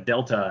sort of at a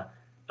delta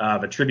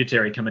of a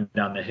tributary coming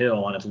down the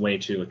hill on its way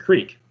to a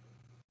creek.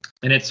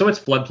 And it's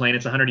floodplain.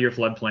 It's a 100-year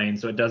floodplain,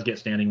 so it does get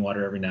standing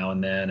water every now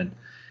and then.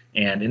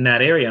 And in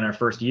that area, in our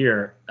first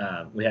year,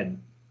 we had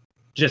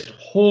just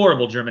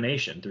horrible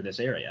germination through this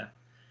area.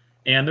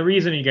 And the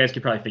reason you guys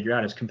could probably figure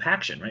out is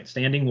compaction, right?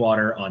 Standing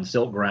water on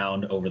silt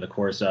ground over the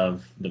course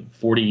of the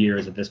 40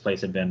 years that this place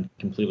had been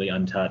completely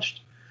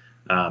untouched.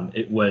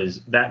 It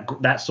was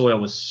that soil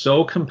was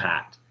so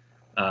compact.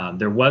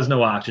 There was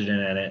no oxygen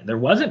in it. There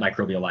wasn't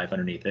microbial life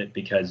underneath it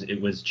because it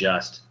was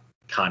just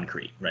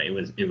concrete, right?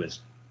 It was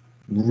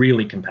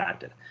really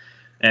compacted.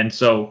 And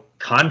so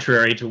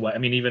contrary to what, I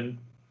mean,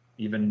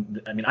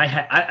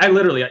 I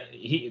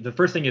literally, the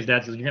first thing his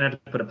dad says, you're going to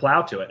have to put a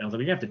plow to it. And I was like,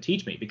 you're going to have to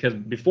teach me, because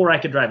before I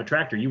could drive a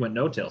tractor, you went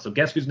no-till. So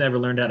guess who's never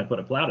learned how to put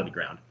a plow to the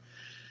ground?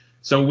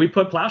 So we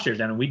put plowshares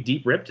down and we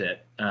deep ripped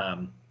it,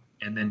 and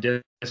then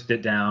disked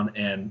it down,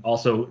 and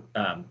also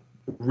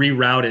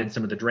rerouted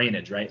some of the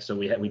drainage, right? So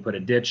we put a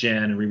ditch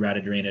in and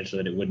rerouted drainage so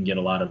that it wouldn't get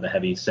a lot of the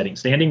heavy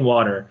standing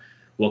water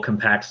will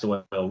compact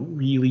soil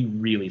really,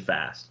 really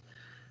fast.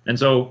 And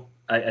so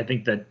I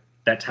think that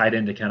tied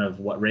into kind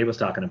of what Ray was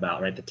talking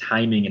about, right? The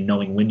timing and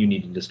knowing when you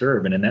need to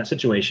disturb. And in that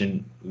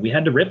situation, we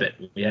had to rip it.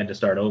 We had to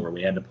start over.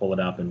 We had to pull it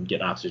up and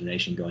get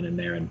oxygenation going in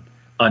there and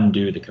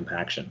undo the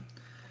compaction.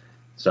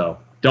 So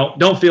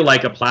don't feel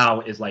like a plow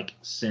is like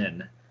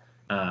sin.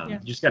 You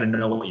just got to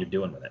know what you're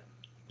doing with it,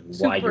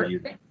 why you're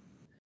using it.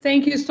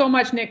 Thank you so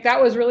much, Nick.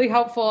 That was really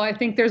helpful. I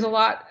think there's a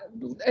lot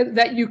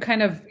that you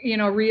kind of,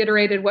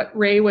 reiterated what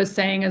Ray was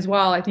saying as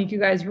well. I think you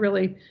guys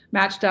really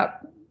matched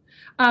up.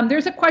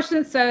 There's a question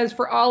that says,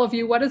 for all of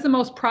you, what is the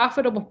most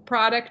profitable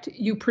product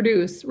you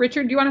produce?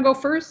 Richard, do you want to go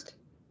first?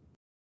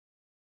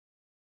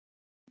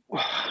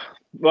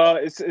 Well,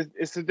 it's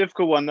a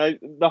difficult one.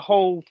 The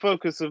whole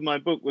focus of my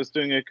book was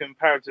doing a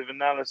comparative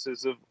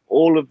analysis of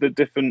all of the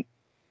different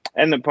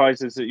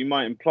enterprises that you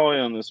might employ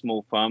on a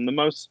small farm, the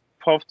most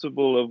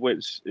profitable of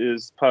which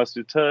is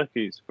pasture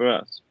turkeys for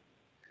us.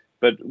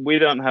 But we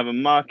don't have a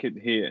market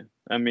here.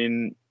 I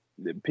mean,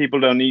 people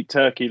don't eat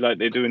turkey like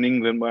they do in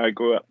England, where I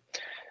grew up.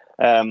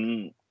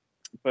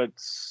 But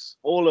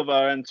all of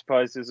our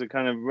enterprises are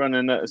kind of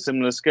running at a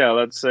similar scale.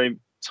 I'd say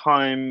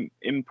time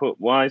input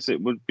wise,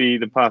 it would be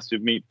the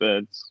pastured meat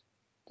birds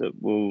that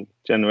will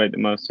generate the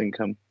most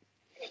income.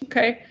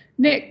 Okay.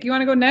 Nick, you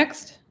want to go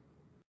next?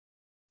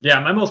 Yeah,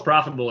 my most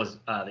profitable is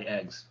the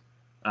eggs.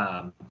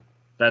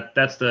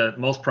 That's the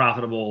most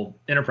profitable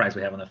enterprise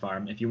we have on the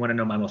farm. If you want to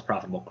know my most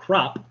profitable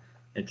crop,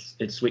 it's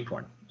sweet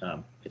corn.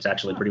 It's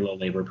actually pretty low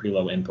labor, pretty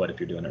low input if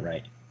you're doing it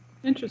right.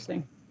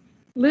 Interesting.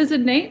 Liz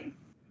and Nate?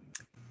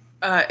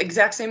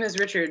 Exact same as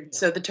Richard.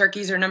 So the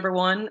turkeys are number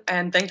one,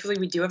 and thankfully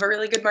we do have a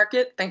really good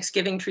market.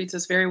 Thanksgiving treats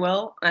us very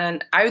well.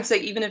 And I would say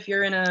even if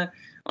you're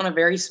on a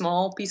very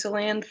small piece of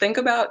land, think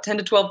about 10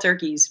 to 12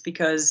 turkeys,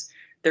 because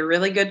they're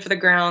really good for the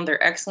ground.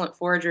 They're excellent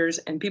foragers,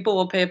 and people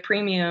will pay a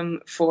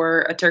premium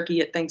for a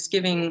turkey at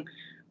Thanksgiving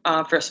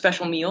for a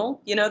special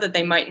meal, that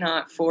they might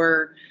not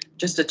for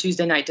just a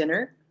Tuesday night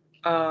dinner.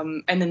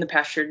 And then the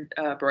pastured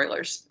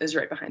broilers is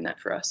right behind that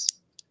for us.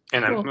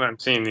 And Cool. I'm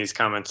seeing these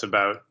comments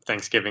about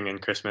Thanksgiving and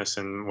Christmas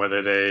and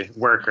whether they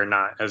work or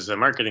not as a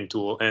marketing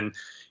tool. And,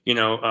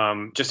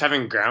 just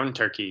having ground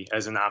turkey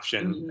as an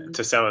option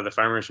to sell at the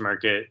farmer's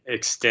market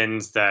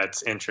extends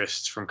that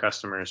interest from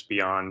customers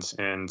beyond.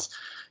 And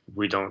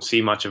we don't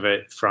see much of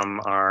it from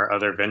our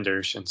other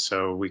vendors. And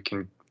so we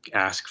can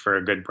ask for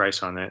a good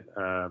price on it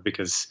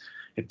because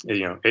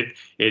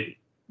it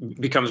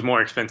becomes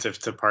more expensive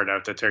to part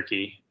out the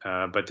turkey,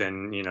 but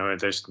then,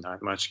 there's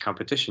not much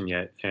competition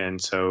yet. And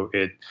so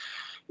it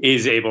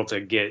is able to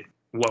get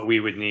what we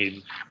would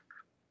need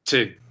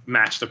to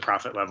match the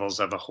profit levels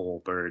of a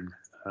whole bird.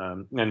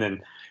 And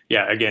then,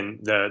 again,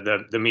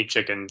 the meat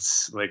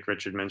chickens, like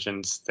Richard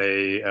mentioned,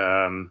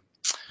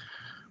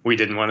 we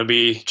didn't want to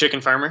be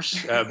chicken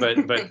farmers, but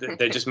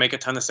they just make a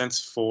ton of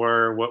sense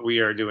for what we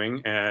are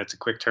doing. It's a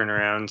quick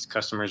turnaround.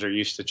 Customers are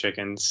used to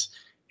chickens.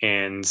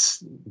 And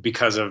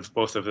because of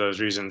both of those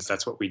reasons,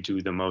 that's what we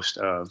do the most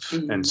of.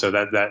 And so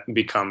that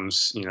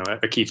becomes,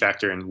 a key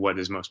factor in what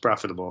is most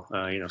profitable,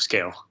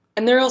 scale.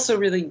 And they're also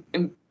really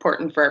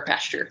important for our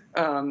pasture.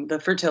 The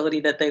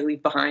fertility that they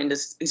leave behind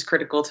is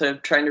critical to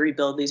trying to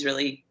rebuild these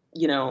really,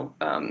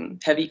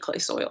 heavy clay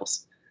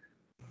soils.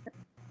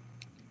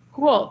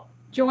 Cool.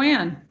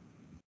 Joanne.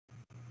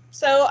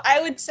 So I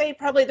would say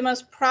probably the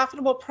most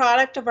profitable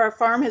product of our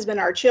farm has been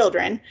our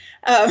children.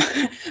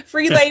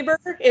 Free labor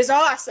is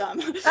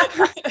awesome, and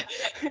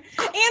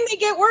they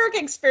get work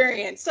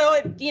experience. So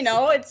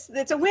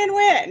it's a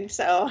win-win.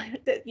 So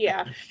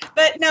yeah,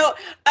 but no.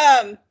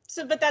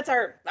 But that's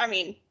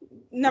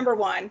number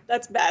one.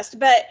 That's best.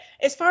 But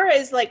as far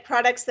as like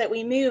products that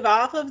we move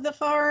off of the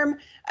farm,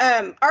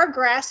 our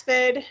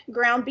grass-fed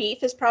ground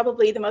beef is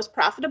probably the most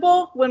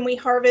profitable when we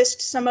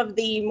harvest some of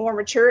the more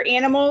mature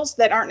animals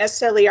that aren't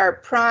necessarily our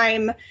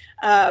prime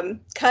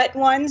cut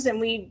ones, and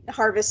we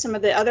harvest some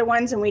of the other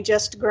ones and we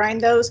just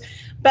grind those.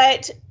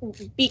 But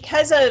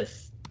because of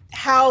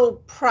how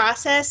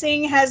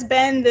processing has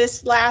been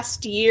this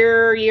last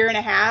year and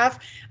a half,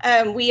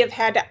 we have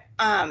had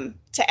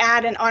to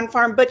add an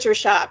on-farm butcher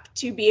shop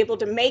to be able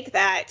to make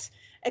that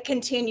a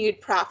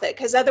continued profit,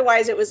 because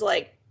otherwise it was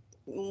like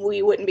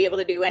we wouldn't be able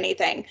to do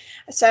anything.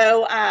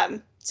 So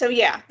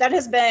yeah, that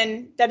has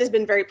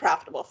been very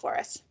profitable for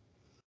us.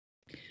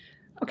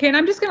 Okay, and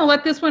I'm just going to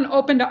let this one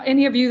open to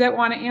any of you that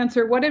want to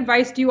answer. What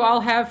advice do you all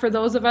have for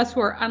those of us who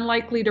are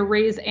unlikely to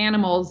raise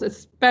animals,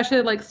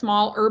 especially like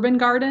small urban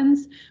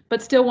gardens,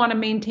 but still want to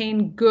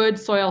maintain good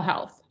soil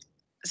health?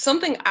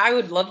 Something I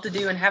would love to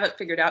do and haven't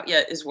figured out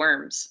yet is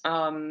worms.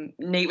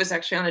 Nate was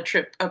actually on a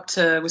trip up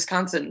to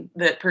Wisconsin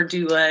that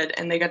Purdue led,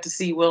 and they got to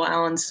see Will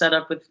Allen's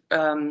setup with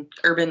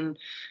urban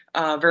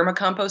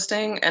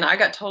vermicomposting, and I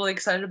got totally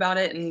excited about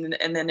it,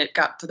 and then it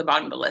got to the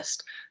bottom of the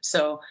list.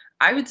 So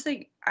I would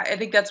say I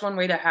think that's one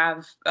way to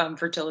have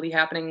fertility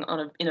happening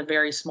in a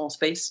very small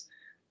space.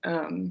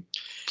 And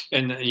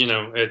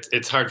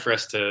it's hard for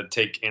us to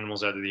take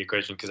animals out of the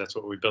equation because that's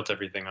what we built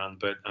everything on,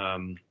 but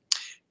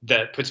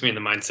that puts me in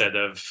the mindset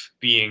of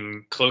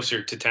being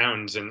closer to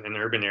towns and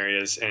urban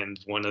areas. And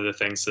one of the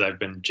things that I've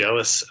been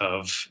jealous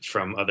of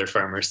from other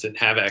farmers that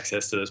have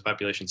access to those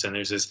population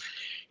centers is,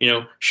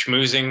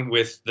 schmoozing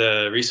with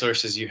the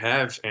resources you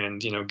have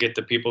and, get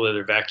the people that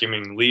are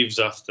vacuuming leaves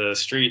off the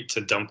street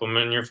to dump them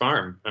in your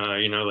farm.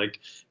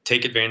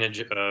 Take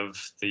advantage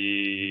of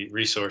the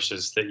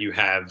resources that you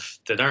have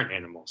that aren't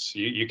animals.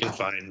 You can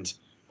find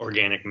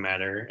organic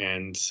matter,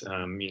 and,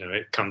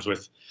 it comes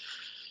with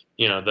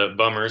the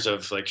bummers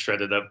of like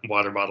shredded up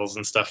water bottles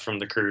and stuff from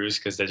the cruise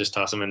because they just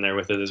toss them in there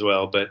with it as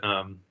well. But,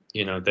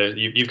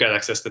 you've got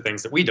access to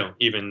things that we don't,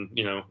 even,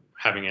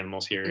 having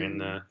animals here in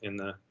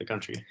the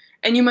country.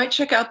 And you might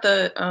check out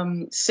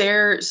the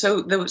SARE.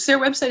 So the SARE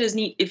website is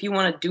neat if you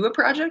want to do a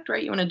project,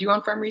 right? You want to do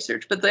on-farm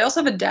research, but they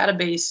also have a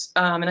database.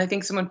 And I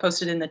think someone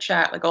posted in the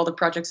chat, like all the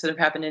projects that have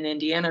happened in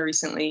Indiana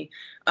recently.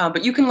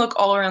 But you can look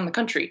all around the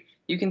country.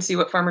 You can see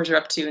what farmers are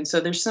up to. And so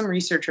there's some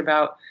research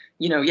about,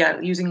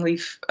 using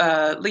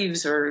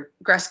leaves or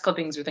grass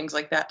clippings or things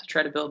like that to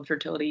try to build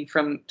fertility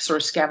from sort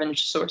of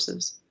scavenged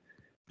sources.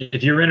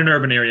 If you're in an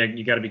urban area,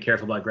 you got to be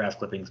careful about grass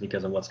clippings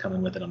because of what's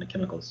coming with it on the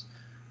chemicals.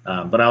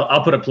 But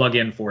I'll put a plug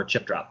in for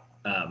Chip Drop.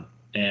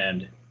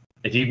 And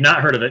if you've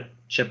not heard of it,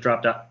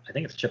 I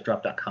think it's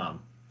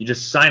chipdrop.com. You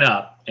just sign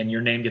up and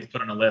your name gets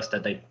put on a list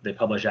that they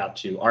publish out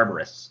to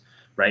arborists,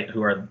 right,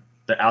 who are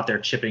out there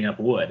chipping up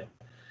wood.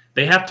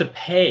 They have to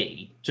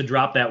pay to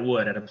drop that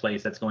wood at a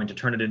place that's going to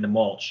turn it into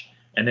mulch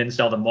and then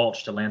sell the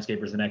mulch to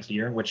landscapers the next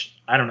year, which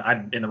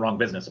I'm in the wrong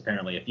business,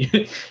 apparently.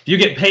 If you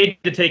get paid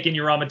to take in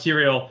your raw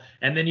material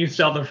and then you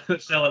sell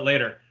it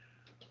later.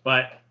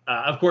 But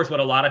of course, what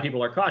a lot of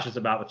people are cautious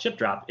about with Chip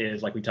Drop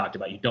is, like we talked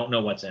about, you don't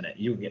know what's in it.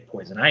 You'll get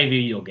poison ivy,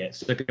 you'll get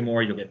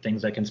sycamore, you'll get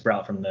things that can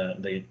sprout from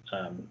the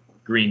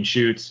green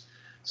shoots.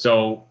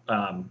 So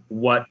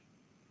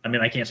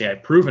I can't say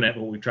I've proven it,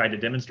 but what we've tried to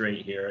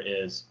demonstrate here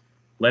is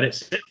let it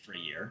sit for a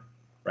year,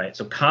 right?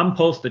 So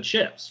compost the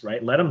chips,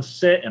 right? Let them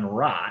sit and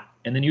rot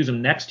and then use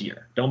them next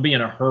year. Don't be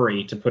in a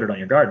hurry to put it on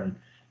your garden.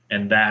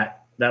 And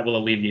that will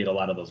alleviate a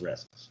lot of those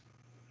risks.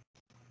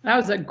 That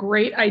was a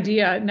great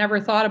idea. Never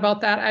thought about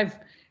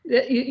that.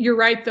 You're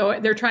right, though.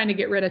 They're trying to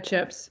get rid of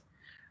chips.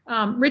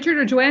 Richard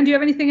or Joanne, do you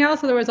have anything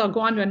else? Otherwise, I'll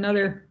go on to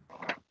another.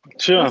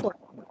 Sure.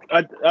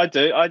 I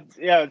do.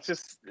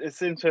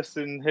 It's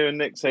interesting hearing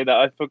Nick say that.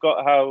 I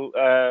forgot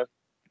how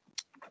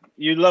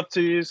you love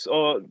to use,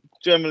 or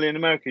generally in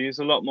America, use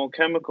a lot more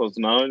chemicals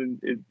now.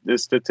 The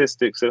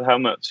statistics of how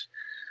much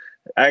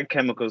ag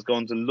chemicals go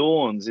onto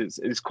lawns,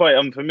 it's quite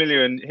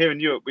unfamiliar. And here in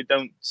Europe,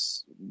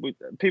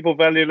 people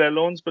value their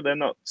lawns, but they're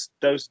not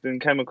dosed in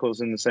chemicals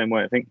in the same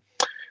way, I think.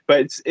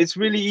 But it's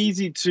really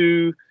easy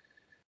to,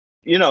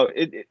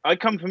 I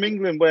come from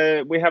England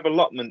where we have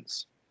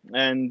allotments,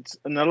 and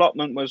an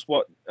allotment was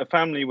what a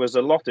family was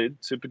allotted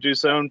to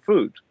produce their own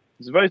food.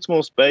 It's a very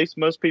small space.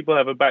 Most people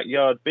have a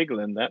backyard bigger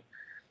than that.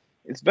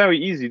 It's very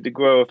easy to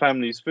grow a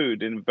family's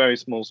food in a very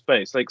small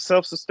space. Like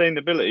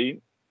self-sustainability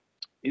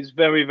is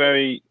very,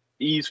 very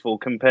easeful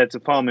compared to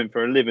farming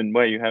for a living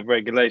where you have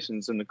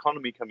regulations and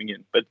economy coming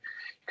in. But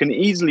you can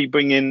easily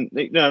bring in,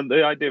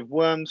 the idea of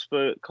worms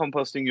for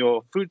composting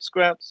your food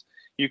scraps.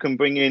 You can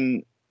bring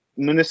in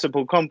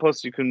municipal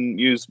compost. You can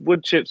use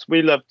wood chips.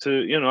 We love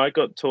to, I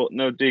got taught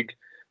no dig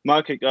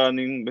market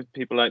gardening with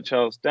people like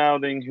Charles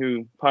Dowding,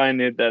 who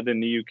pioneered that in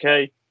the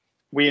UK.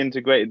 We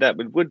integrated that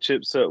with wood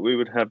chips so that we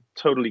would have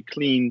totally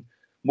clean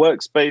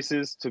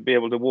workspaces to be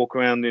able to walk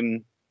around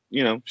in,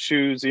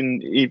 shoes,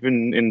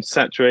 even in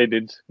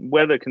saturated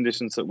weather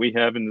conditions that we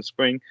have in the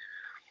spring.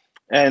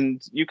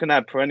 And you can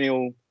add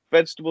perennial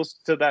vegetables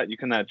to that. You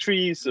can add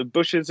trees or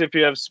bushes if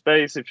you have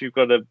space. If you've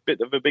got a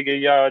bit of a bigger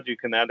yard, you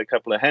can add a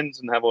couple of hens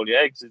and have all your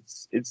eggs.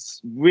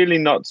 It's really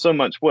not so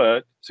much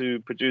work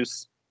to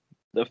produce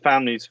the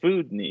family's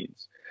food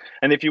needs.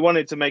 And if you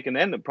wanted to make an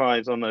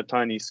enterprise on a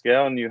tiny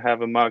scale and you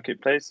have a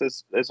marketplace,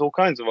 there's all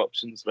kinds of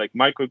options like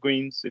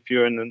microgreens. If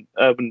you're in an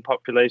urban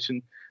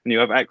population and you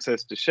have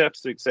access to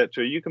chefs,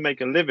 etc., you can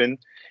make a living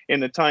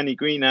in a tiny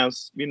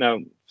greenhouse,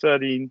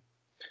 13,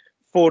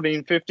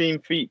 14, 15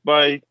 feet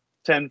by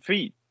 10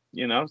 feet,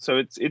 so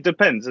it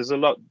depends. There's a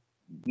lot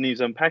needs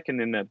unpacking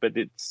in there, but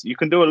you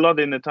can do a lot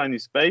in a tiny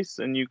space,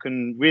 and you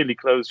can really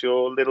close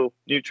your little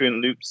nutrient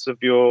loops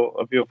of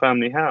your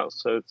family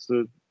house. So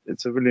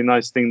it's a really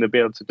nice thing to be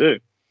able to do.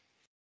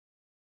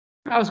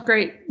 That was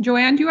great.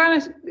 Joanne, do you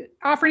want to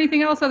offer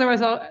anything else?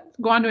 Otherwise, I'll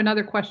go on to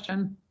another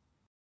question.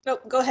 No,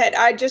 go ahead.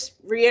 I just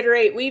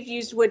reiterate, we've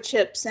used wood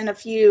chips in a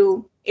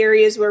few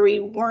areas where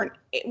we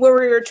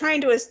were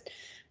trying to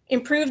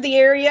improve the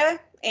area,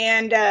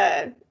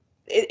 and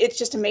it's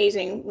just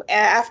amazing.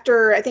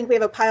 After, I think we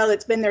have a pile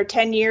that's been there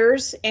 10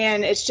 years,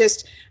 and it's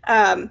just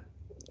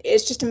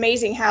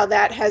amazing how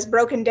that has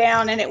broken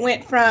down, and it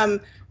went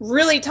from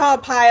really tall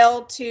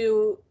pile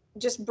to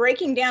just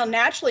breaking down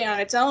naturally on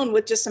its own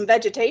with just some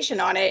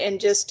vegetation on it and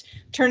just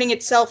turning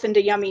itself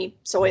into yummy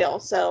soil.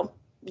 So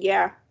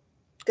yeah,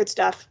 good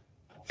stuff.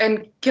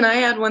 And can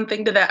I add one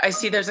thing to that? I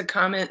see there's a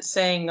comment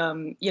saying,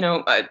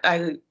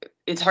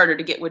 it's harder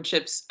to get wood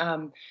chips.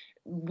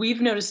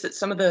 We've noticed that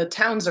some of the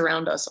towns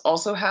around us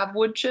also have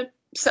wood chip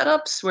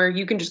setups where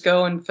you can just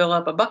go and fill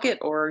up a bucket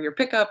or your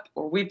pickup,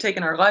 or we've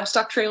taken our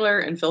livestock trailer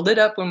and filled it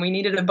up when we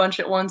needed a bunch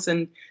at once,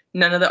 and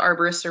none of the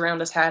arborists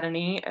around us had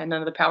any, and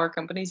none of the power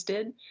companies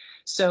did.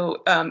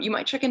 So you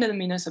might check into the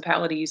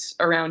municipalities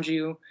around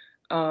you.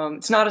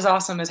 It's not as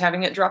awesome as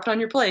having it dropped on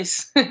your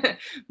place,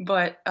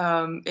 but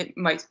it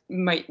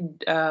might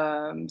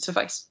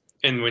suffice.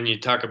 And when you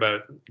talk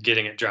about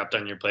getting it dropped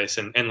on your place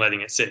and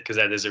letting it sit, because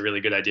that is a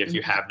really good idea if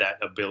you have that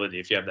ability,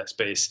 if you have that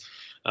space.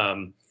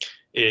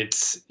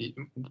 It's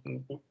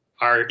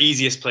our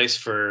easiest place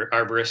for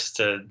arborists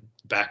to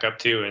back up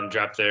to and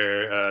drop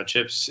their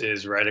chips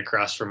is right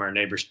across from our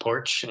neighbor's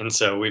porch. And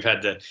so we've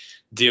had to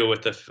deal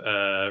with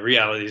the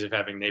realities of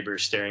having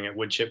neighbors staring at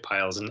wood chip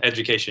piles, and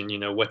education,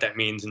 what that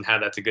means and how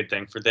that's a good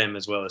thing for them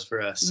as well as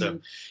for us. So,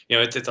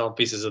 it's all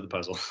pieces of the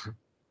puzzle.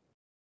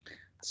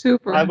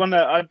 Super.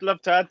 I'd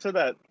love to add to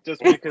that,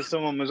 just because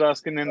someone was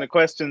asking in the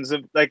questions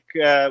of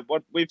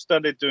what we've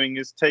started doing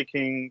is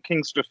taking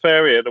King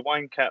Stropharia, the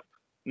wine cap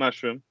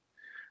mushroom,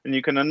 and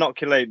you can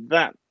inoculate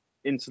that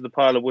into the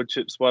pile of wood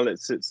chips while it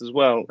sits as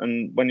well.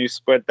 And when you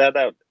spread that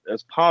out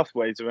as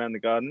pathways around the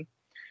garden,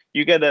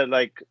 you get a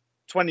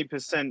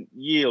 20%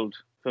 yield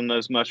from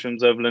those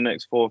mushrooms over the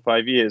next 4 or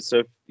 5 years.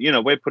 So,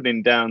 we're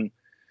putting down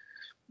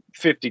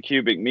 50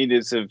 cubic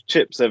meters of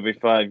chips every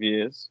 5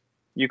 years.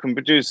 You can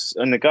produce,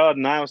 on the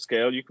garden hour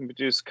scale, you can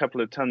produce a couple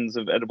of tons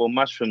of edible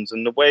mushrooms.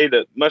 And the way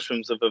that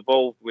mushrooms have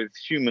evolved with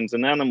humans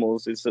and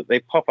animals is that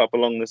they pop up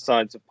along the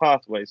sides of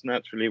pathways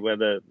naturally where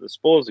the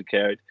spores are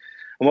carried.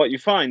 And what you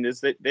find is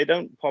that they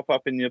don't pop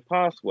up in your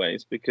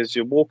pathways because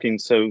you're walking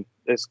so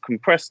it's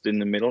compressed in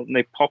the middle, and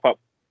they pop up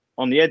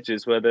on the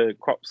edges where the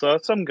crops are.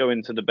 Some go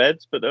into the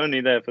beds, but they're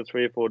only there for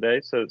 3 or 4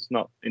 days, so it's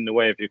not in the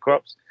way of your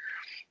crops.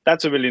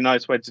 That's a really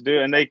nice way to do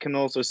it. And they can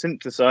also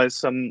synthesize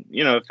some,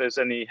 if there's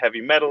any heavy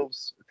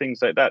metals,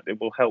 things like that, it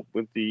will help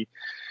with the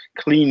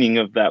cleaning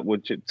of that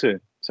wood chip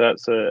too. So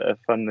that's a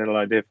fun little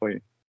idea for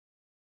you.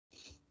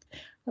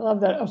 I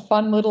love that. A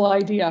fun little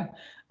idea.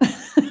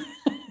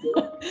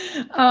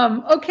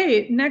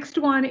 Okay, next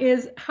one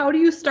is, how do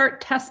you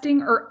start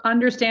testing or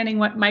understanding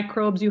what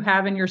microbes you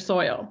have in your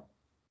soil?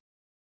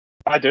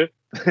 I do.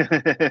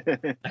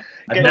 I've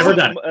never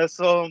done a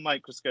soil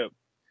microscope.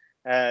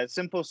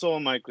 Simple soil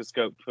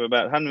microscope for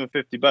about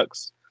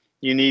 $150.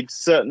 You need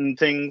certain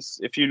things.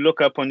 If you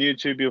look up on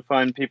YouTube, you'll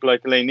find people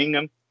like Elaine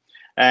Ingham,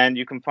 and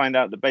you can find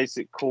out the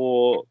basic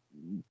core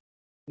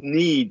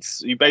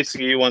needs. You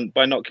want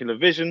binocular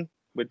vision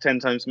with 10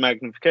 times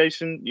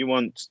magnification. You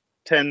want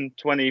 10,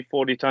 20,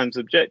 40 times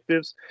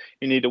objectives.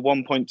 You need a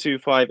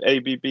 1.25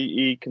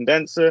 ABBE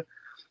condenser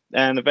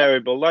and a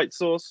variable light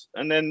source.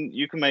 And then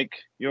you can make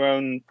your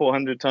own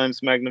 400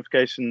 times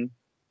magnification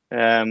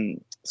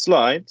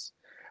slides.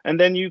 And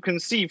then you can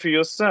see for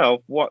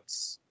yourself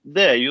what's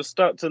there. You'll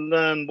start to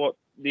learn what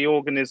the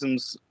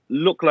organisms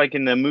look like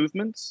in their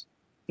movements,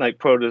 like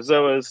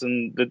protozoas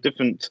and the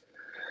different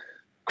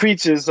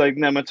creatures like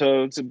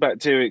nematodes and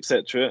bacteria,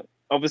 etc.,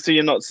 obviously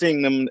you're not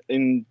seeing them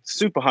in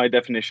super high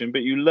definition,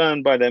 but you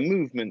learn by their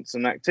movements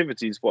and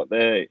activities what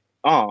they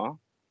are.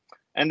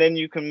 And then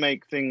you can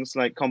make things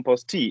like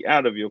compost tea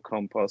out of your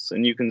compost,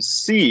 and you can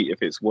see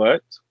if it's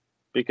worked,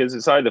 because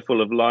it's either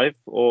full of life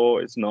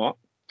or it's not.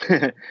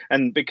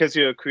 And because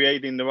you're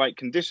creating the right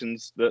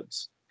conditions that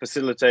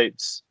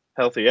facilitates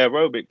healthy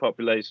aerobic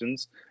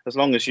populations, as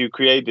long as you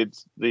created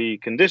the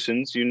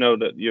conditions, you know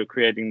that you're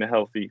creating the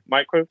healthy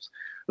microbes.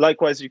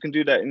 Likewise, you can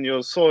do that in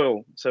your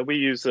soil. So we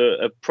use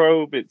a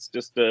probe. It's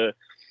just a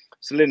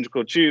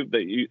cylindrical tube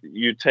that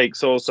you take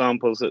soil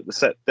samples at the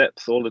set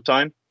depth all the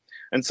time.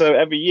 And so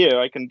every year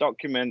I can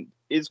document,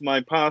 is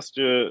my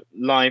pasture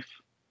life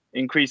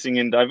increasing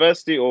in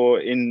diversity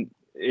or in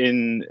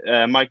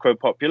microbe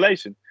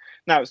population?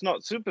 Now, it's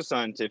not super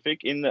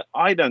scientific in that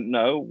I don't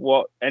know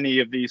what any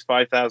of these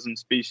 5,000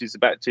 species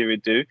of bacteria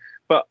do,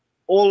 but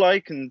all I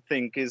can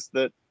think is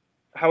that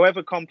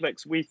however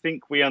complex we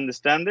think we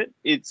understand it,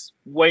 it's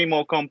way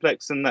more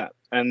complex than that.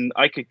 And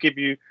I could give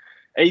you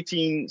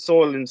 18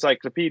 soil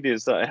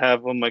encyclopedias that I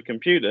have on my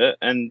computer,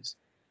 and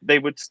they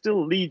would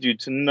still lead you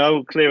to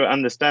no clearer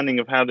understanding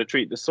of how to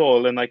treat the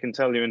soil than I can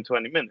tell you in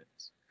 20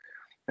 minutes.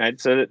 Right?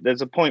 So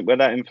there's a point where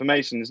that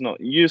information is not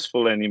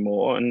useful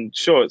anymore. And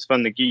sure, it's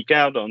fun to geek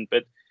out on,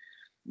 but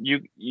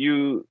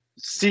you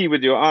see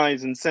with your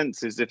eyes and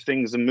senses if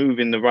things are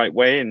moving the right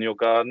way in your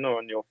garden or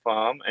on your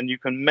farm, and you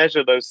can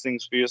measure those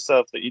things for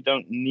yourself, that you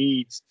don't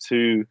need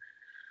to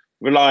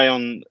rely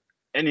on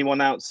anyone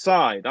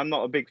outside. I'm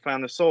not a big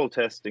fan of soil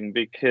testing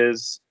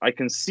because I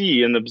can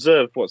see and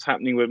observe what's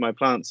happening with my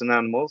plants and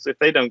animals. If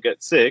they don't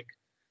get sick,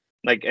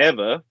 like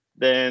ever,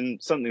 then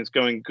something's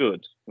going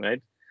good,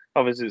 right?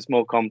 Obviously, it's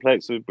more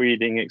complex with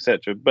breeding,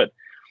 etc. But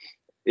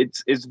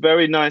it's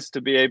very nice to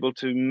be able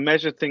to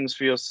measure things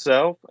for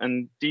yourself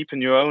and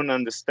deepen your own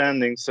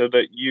understanding so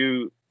that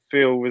you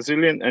feel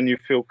resilient and you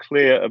feel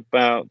clear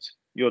about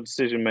your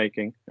decision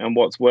making and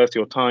what's worth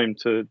your time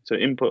to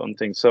input on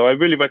things. So I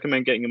really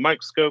recommend getting a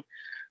microscope.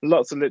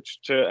 Lots of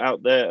literature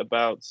out there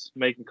about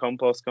making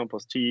compost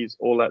teas,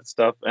 all that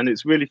stuff. And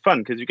it's really fun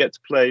because you get to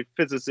play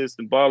physicist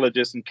and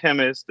biologist and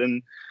chemist,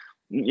 and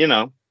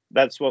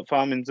that's what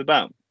farming's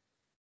about.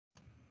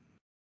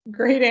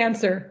 Great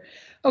answer.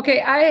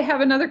 Okay, I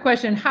have another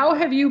question. How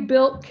have you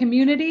built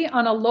community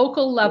on a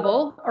local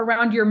level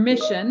around your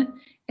mission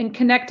and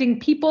connecting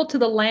people to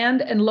the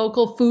land and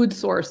local food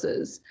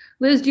sources?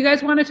 Liz, do you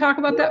guys want to talk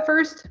about that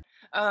first?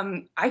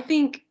 I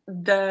think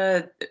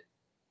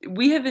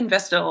we have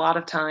invested a lot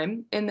of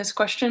time in this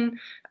question.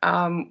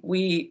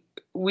 We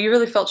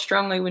really felt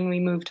strongly when we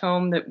moved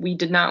home that we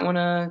did not want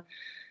to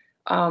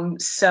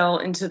sell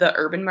into the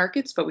urban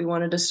markets, but we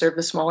wanted to serve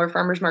the smaller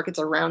farmers markets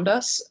around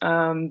us,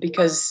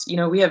 because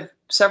we have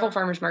several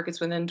farmers markets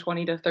within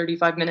 20 to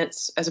 35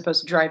 minutes as opposed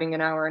to driving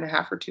an hour and a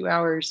half or 2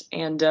 hours.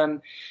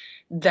 And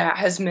that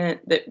has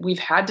meant that we've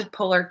had to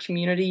pull our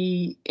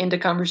community into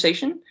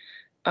conversation.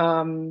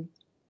 So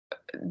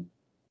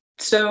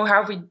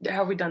how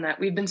have we done that?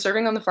 We've been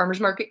serving on the farmers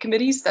market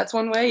committees. That's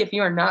one way. If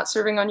you are not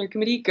serving on your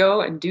committee,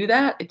 go and do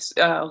that. It's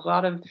a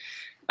lot of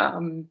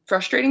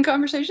frustrating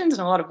conversations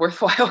and a lot of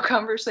worthwhile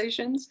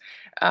conversations.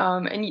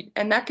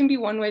 And that can be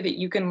one way that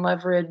you can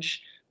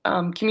leverage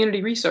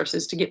community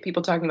resources to get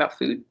people talking about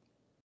food.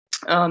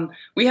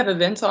 We have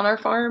events on our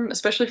farm,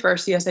 especially for our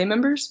CSA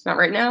members, not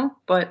right now,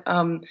 but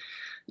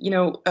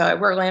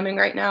we're lambing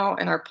right now,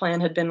 and our plan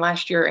had been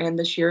last year and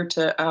this year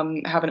to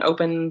have an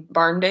open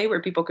barn day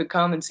where people could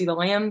come and see the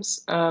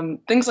lambs,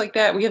 things like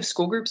that. We have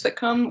school groups that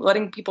come,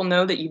 letting people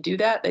know that you do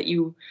that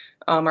you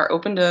are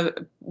open to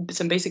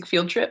some basic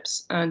field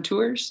trips and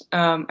tours.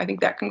 I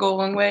think that can go a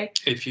long way.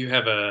 If you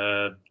have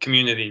a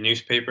community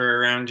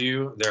newspaper around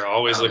you, they're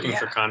always looking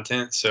for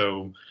content.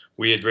 So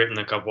we had written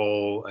a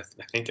couple,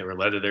 I think they were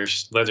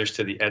letters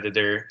to the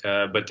editor,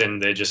 but then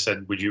they just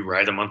said, would you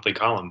write a monthly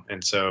column?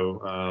 And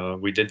so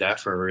we did that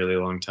for a really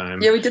long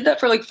time. Yeah, we did that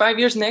for like 5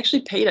 years, and they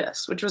actually paid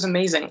us, which was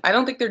amazing. I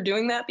don't think they're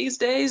doing that these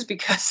days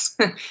because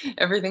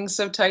everything's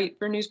so tight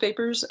for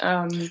newspapers.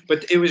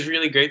 But it was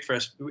really great for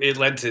us. It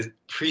led to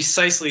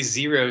precisely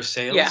 0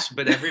 sales,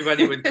 but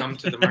everybody would come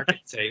to the market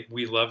and say,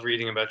 we love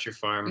reading about your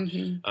farm.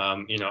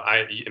 Mm-hmm.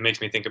 It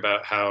makes me think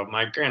about how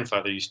my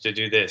grandfather used to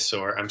do this,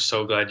 or I'm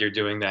so glad you're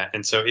doing that.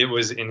 And so it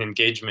was an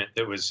engagement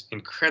that was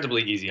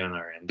incredibly easy on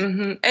our end.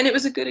 Mm-hmm. And it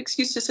was a good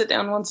excuse to sit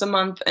down once a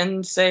month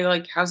and say,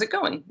 like, how's it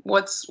going?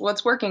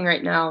 What's working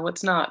right now?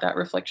 What's not? That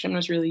reflection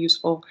was really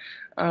useful.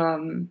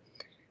 And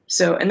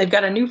they've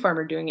got a new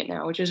farmer doing it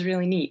now, which is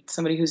really neat.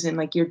 Somebody who's in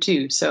like year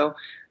 2. So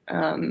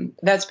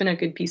that's been a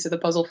good piece of the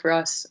puzzle for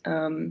us.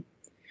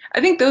 I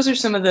think those are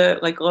some of the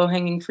like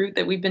low-hanging fruit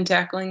that we've been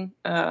tackling.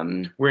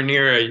 We're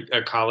near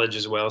a college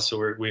as well,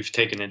 so we've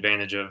taken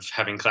advantage of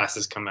having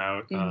classes come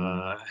out,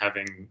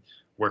 having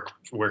work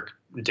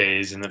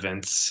days and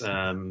events,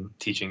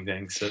 teaching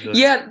things. So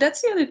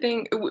that's the other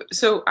thing.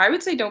 So I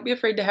would say don't be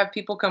afraid to have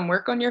people come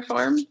work on your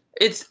farm.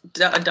 It's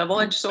a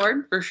double-edged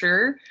sword for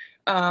sure.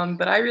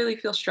 But I really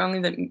feel strongly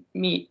that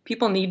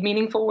people need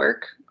meaningful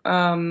work.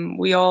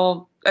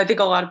 I think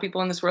a lot of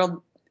people in this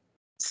world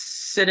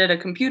sit at a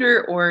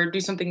computer or do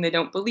something they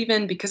don't believe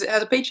in because it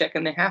has a paycheck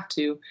and they have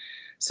to.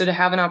 So to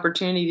have an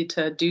opportunity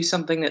to do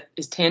something that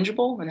is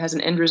tangible and has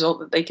an end result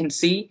that they can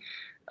see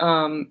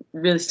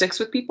really sticks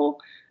with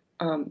people.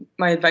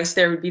 My advice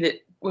there would be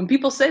that when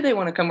people say they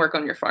want to come work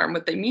on your farm,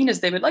 what they mean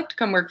is they would like to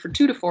come work for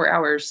 2 to 4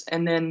 hours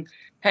and then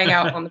hang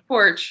out on the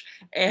porch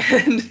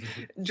and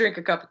drink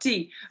a cup of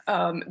tea.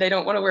 They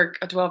don't want to work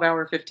a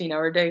 12-hour,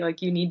 15-hour day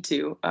like you need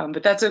to,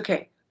 but that's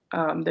okay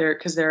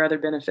because there are other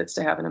benefits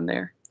to having them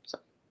there. So.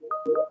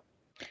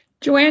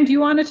 Joanne, do you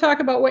want to talk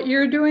about what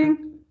you're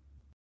doing?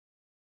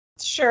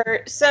 Sure.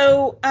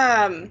 So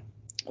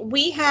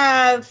we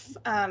have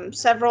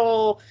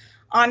several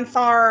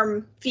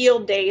on-farm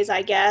field days,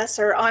 I guess,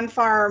 or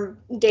on-farm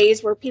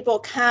days where people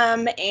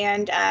come,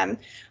 and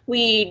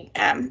we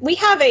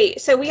have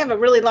a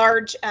really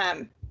large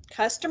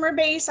customer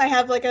base. I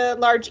have like a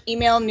large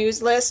email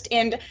news list,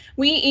 and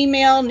we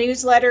email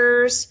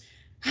newsletters.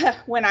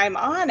 When I'm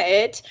on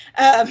it,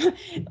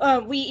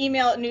 we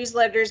email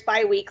newsletters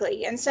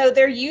bi-weekly, and so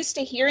they're used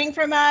to hearing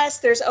from us.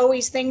 There's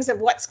always things of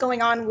what's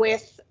going on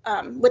with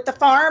the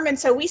farm, and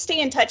so we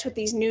stay in touch with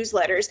these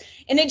newsletters,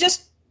 and it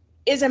just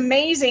is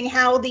amazing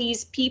how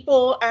these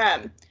people.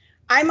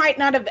 I might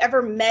not have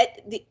ever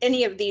met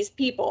any of these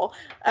people.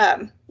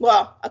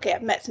 Well, okay,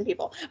 I've met some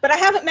people, but I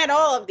haven't met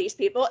all of these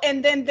people.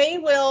 And then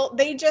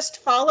they just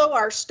follow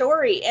our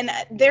story, and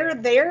they're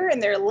there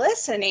and they're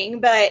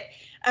listening, but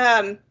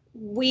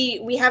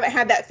we haven't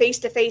had that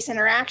face-to-face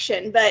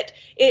interaction. But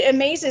it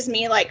amazes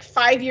me, like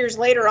 5 years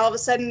later, all of a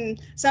sudden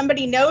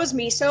somebody knows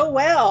me so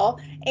well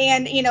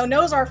and, you know,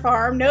 knows our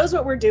farm, knows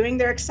what we're doing.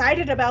 They're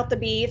excited about the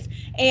beef,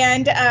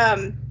 and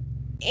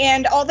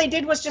all they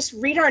did was just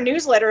read our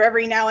newsletter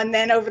every now and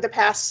then over the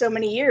past so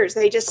many years.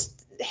 They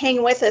just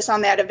hang with us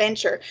on that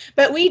adventure.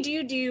 But we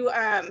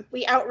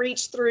we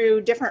outreach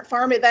through different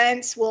farm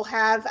events. We'll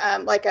have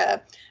like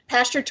a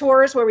pasture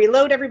tours where we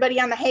load everybody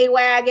on the hay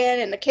wagon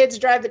and the kids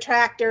drive the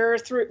tractor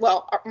through,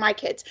 well, my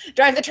kids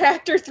drive the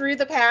tractor through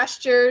the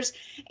pastures,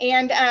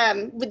 and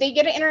they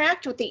get to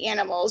interact with the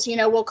animals. You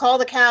know, we'll call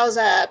the cows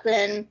up,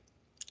 and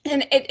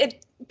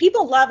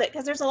people love it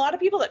because there's a lot of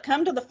people that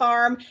come to the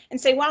farm and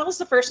say, wow, this is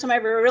the first time I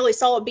ever really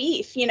saw a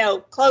beef, you know,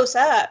 close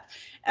up.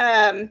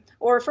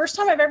 Or first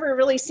time I've ever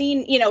really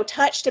seen, you know,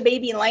 touched a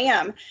baby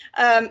lamb.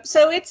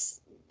 So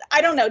it's,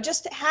 I don't know,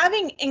 just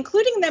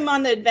including them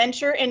on the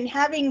adventure and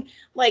having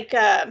like,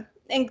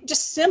 and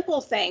just simple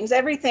things,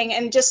 everything,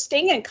 and just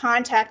staying in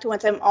contact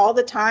with them all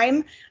the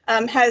time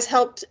has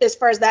helped as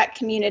far as that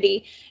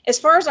community. As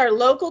far as our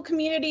local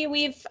community,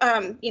 we've,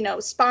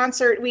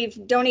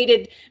 we've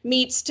donated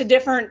meats to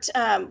different,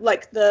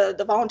 like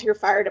the volunteer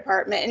fire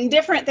department and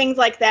different things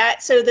like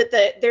that, so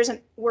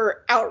that we're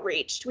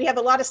outreached. We have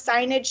a lot of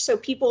signage so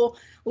people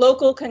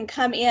local can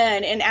come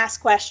in and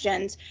ask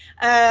questions.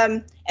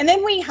 And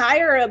then we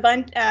hire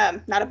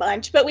not a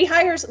bunch, but we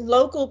hire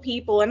local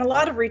people and a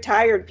lot of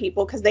retired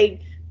people because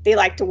they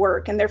like to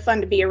work and they're fun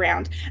to be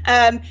around.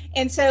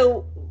 And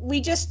so we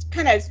just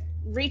kind of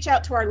reach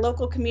out to our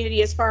local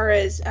community as far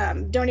as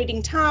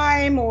donating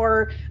time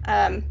or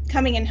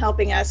coming and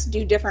helping us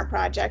do different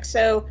projects.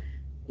 So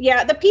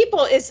yeah, the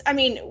people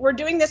we're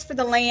doing this for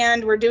the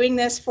land, we're doing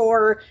this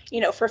for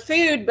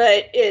food,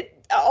 but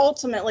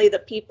ultimately the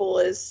people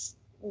is,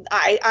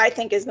 I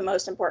think, is the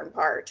most important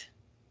part.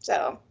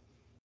 So.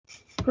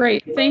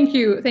 Great, thank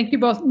you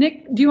both.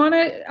 Nick, do you want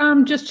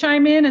to just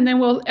chime in, and then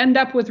we'll end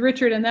up with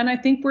Richard, and then I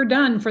think we're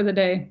done for the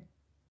day,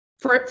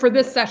 for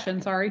this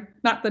session. Sorry,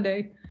 not the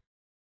day.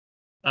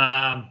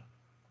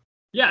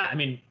 Yeah, I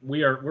mean,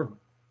 we're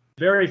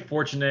very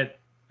fortunate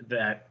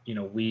that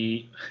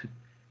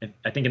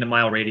I think in a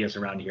mile radius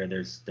around here,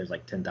 there's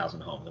like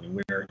 10,000 homes. I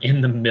mean, we're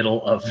in the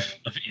middle of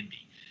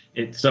Indy.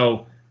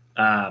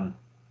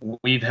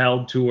 We've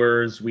held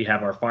tours. We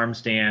have our farm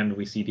stand.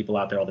 We see people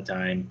out there all the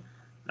time.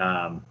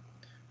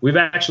 We've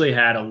actually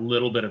had a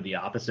little bit of the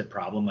opposite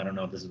problem. I don't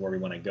know if this is where we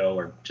want to go,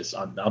 or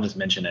I'll just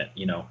mention it.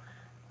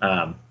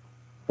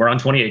 We're on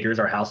 20 acres.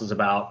 Our house is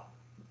about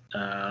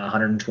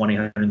 120,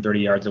 130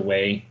 yards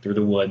away through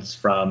the woods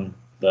from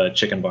the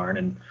chicken barn.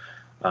 And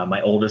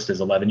my oldest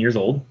is 11 years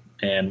old,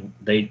 and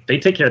they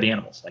take care of the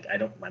animals. Like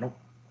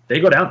they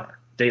go down there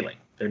daily.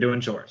 They're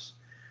doing chores.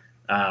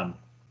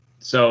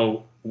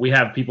 So we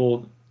have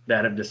people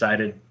that have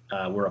decided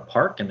we're a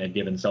park, and they've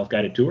given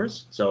self-guided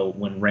tours. So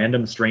when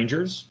random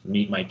strangers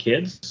meet my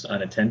kids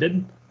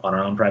unattended on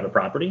our own private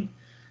property,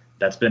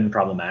 that's been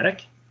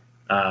problematic.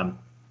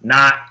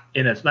 Not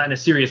in a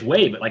serious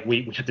way, but like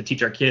we have to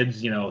teach our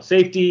kids,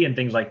 safety and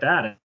things like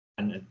that.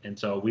 And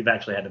so we've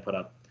actually had to put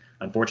up,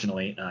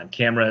 unfortunately,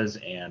 cameras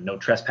and no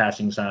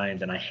trespassing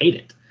signs, and I hate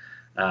it.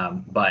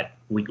 But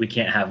we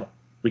cannot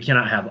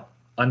have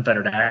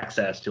unfettered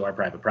access to our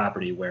private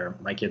property where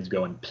my kids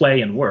go and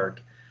play and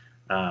work.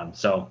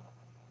 So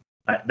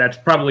that's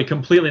probably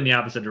completely in the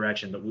opposite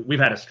direction, but we've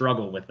had a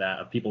struggle with that,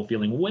 of people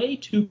feeling way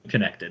too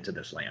connected to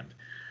this land.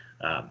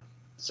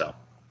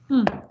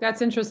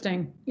 That's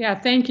interesting. Yeah,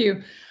 thank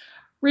you.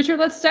 Richard,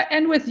 let's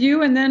end with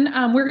you, and then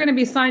we're going to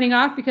be signing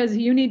off because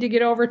you need to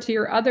get over to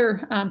your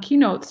other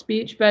keynote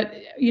speech. But,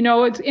 you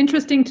know, it's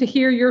interesting to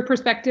hear your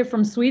perspective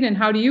from Sweden.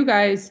 How do you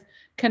guys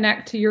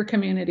connect to your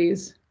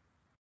communities?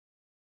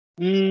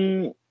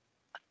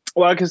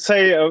 Well, I can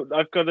say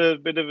I've got a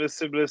bit of a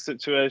similar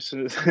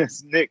situation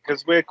as Nick,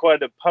 because we're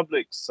quite a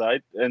public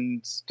site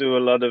and do a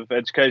lot of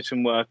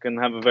education work and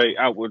have a very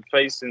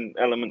outward-facing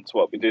element to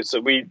what we do. So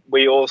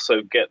we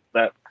also get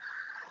that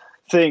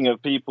thing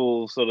of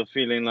people sort of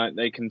feeling like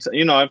they can,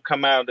 you know, I've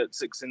come out at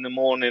 6 in the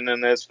morning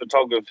and there's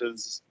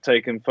photographers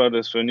taking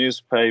photos for a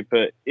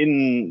newspaper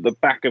in the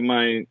back of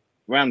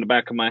around the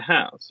back of my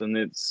house, and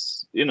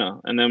it's, you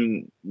know, and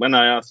then when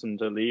I ask them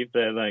to leave,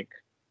 they're like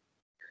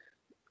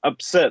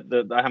upset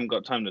that I haven't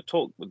got time to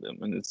talk with them,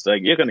 and it's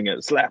like, you're going to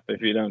get slapped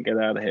if you don't get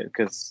out of here,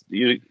 because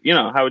you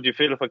know, how would you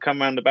feel if I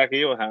come around the back of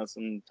your house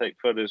and take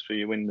photos for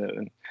your window?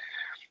 And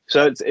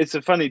so it's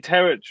a funny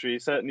territory.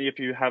 Certainly if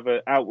you have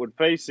an outward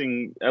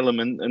facing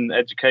element and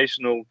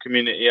educational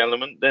community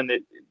element, then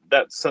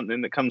that's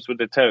something that comes with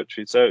the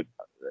territory. So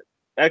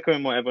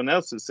echoing what everyone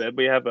else has said,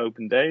 we have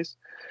open days,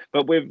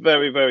 but we're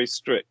very, very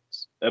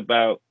strict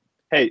about,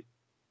 hey,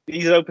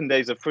 these open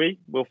days are free.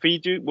 We'll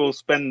feed you. We'll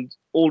spend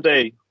all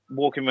day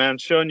walking around,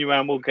 showing you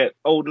around. We'll get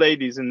old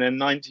ladies in their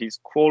 90s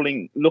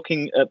crawling,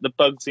 looking at the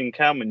bugs in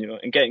cow manure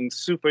and getting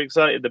super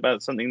excited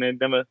about something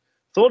they'd never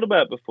thought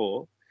about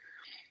before.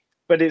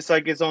 But it's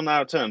like, it's on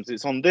our terms.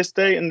 It's on this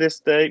day and this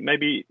day,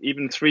 maybe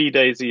even 3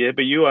 days a year,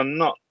 but you are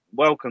not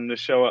welcome to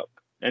show up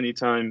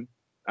anytime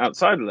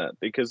outside of that,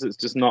 because it's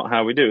just not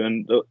how we do.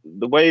 And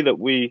the way that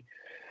we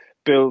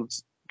build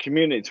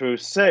community through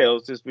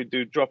sales is we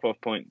do drop-off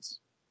points.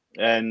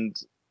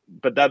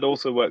 But that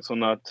also works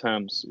on our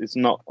terms. It's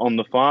not on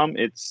the farm.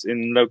 It's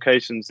in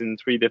locations in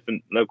 3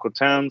 different local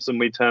towns, and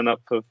we turn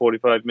up for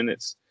 45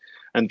 minutes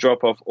and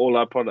drop off all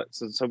our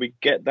products. And so we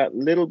get that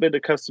little bit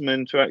of customer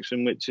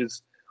interaction, which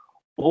is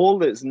all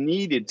that's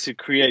needed to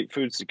create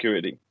food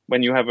security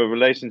when you have a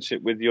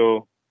relationship with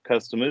your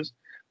customers.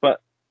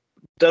 But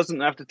doesn't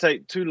have to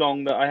take too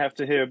long that I have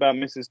to hear about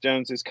Mrs.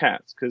 Jones's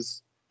cats,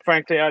 because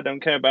frankly, I don't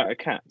care about her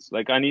cats.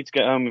 Like, I need to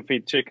get home and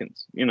feed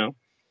chickens, you know?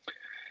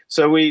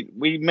 So we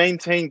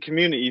maintain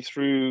community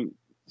through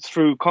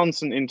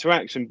constant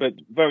interaction, but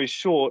very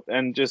short,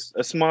 and just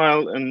a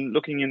smile and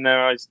looking in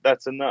their eyes,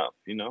 that's enough,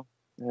 you know?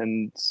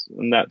 And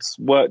that's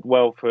worked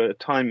well for a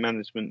time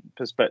management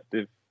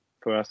perspective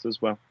for us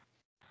as well.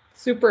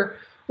 Super.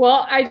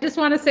 Well, I just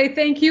want to say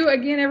thank you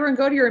again, everyone.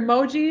 Go to your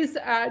emojis.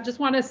 Just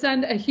want to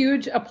send a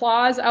huge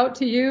applause out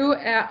to you,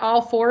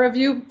 all 4 of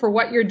you, for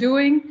what you're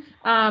doing.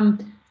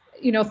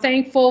 You know,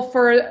 thankful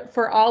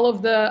for all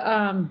of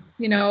the,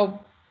 you know,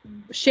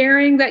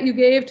 sharing that you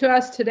gave to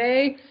us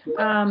today.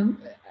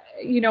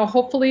 You know,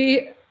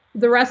 hopefully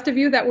the rest of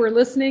you that were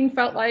listening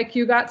felt like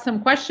you got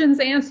some questions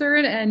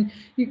answered, and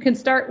you can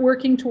start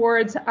working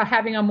towards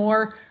having a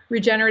more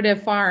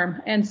regenerative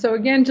farm. And so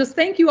again, just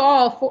thank you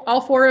all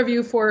 4 of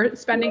you for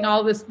spending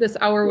all this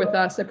hour with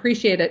us.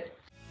 Appreciate it.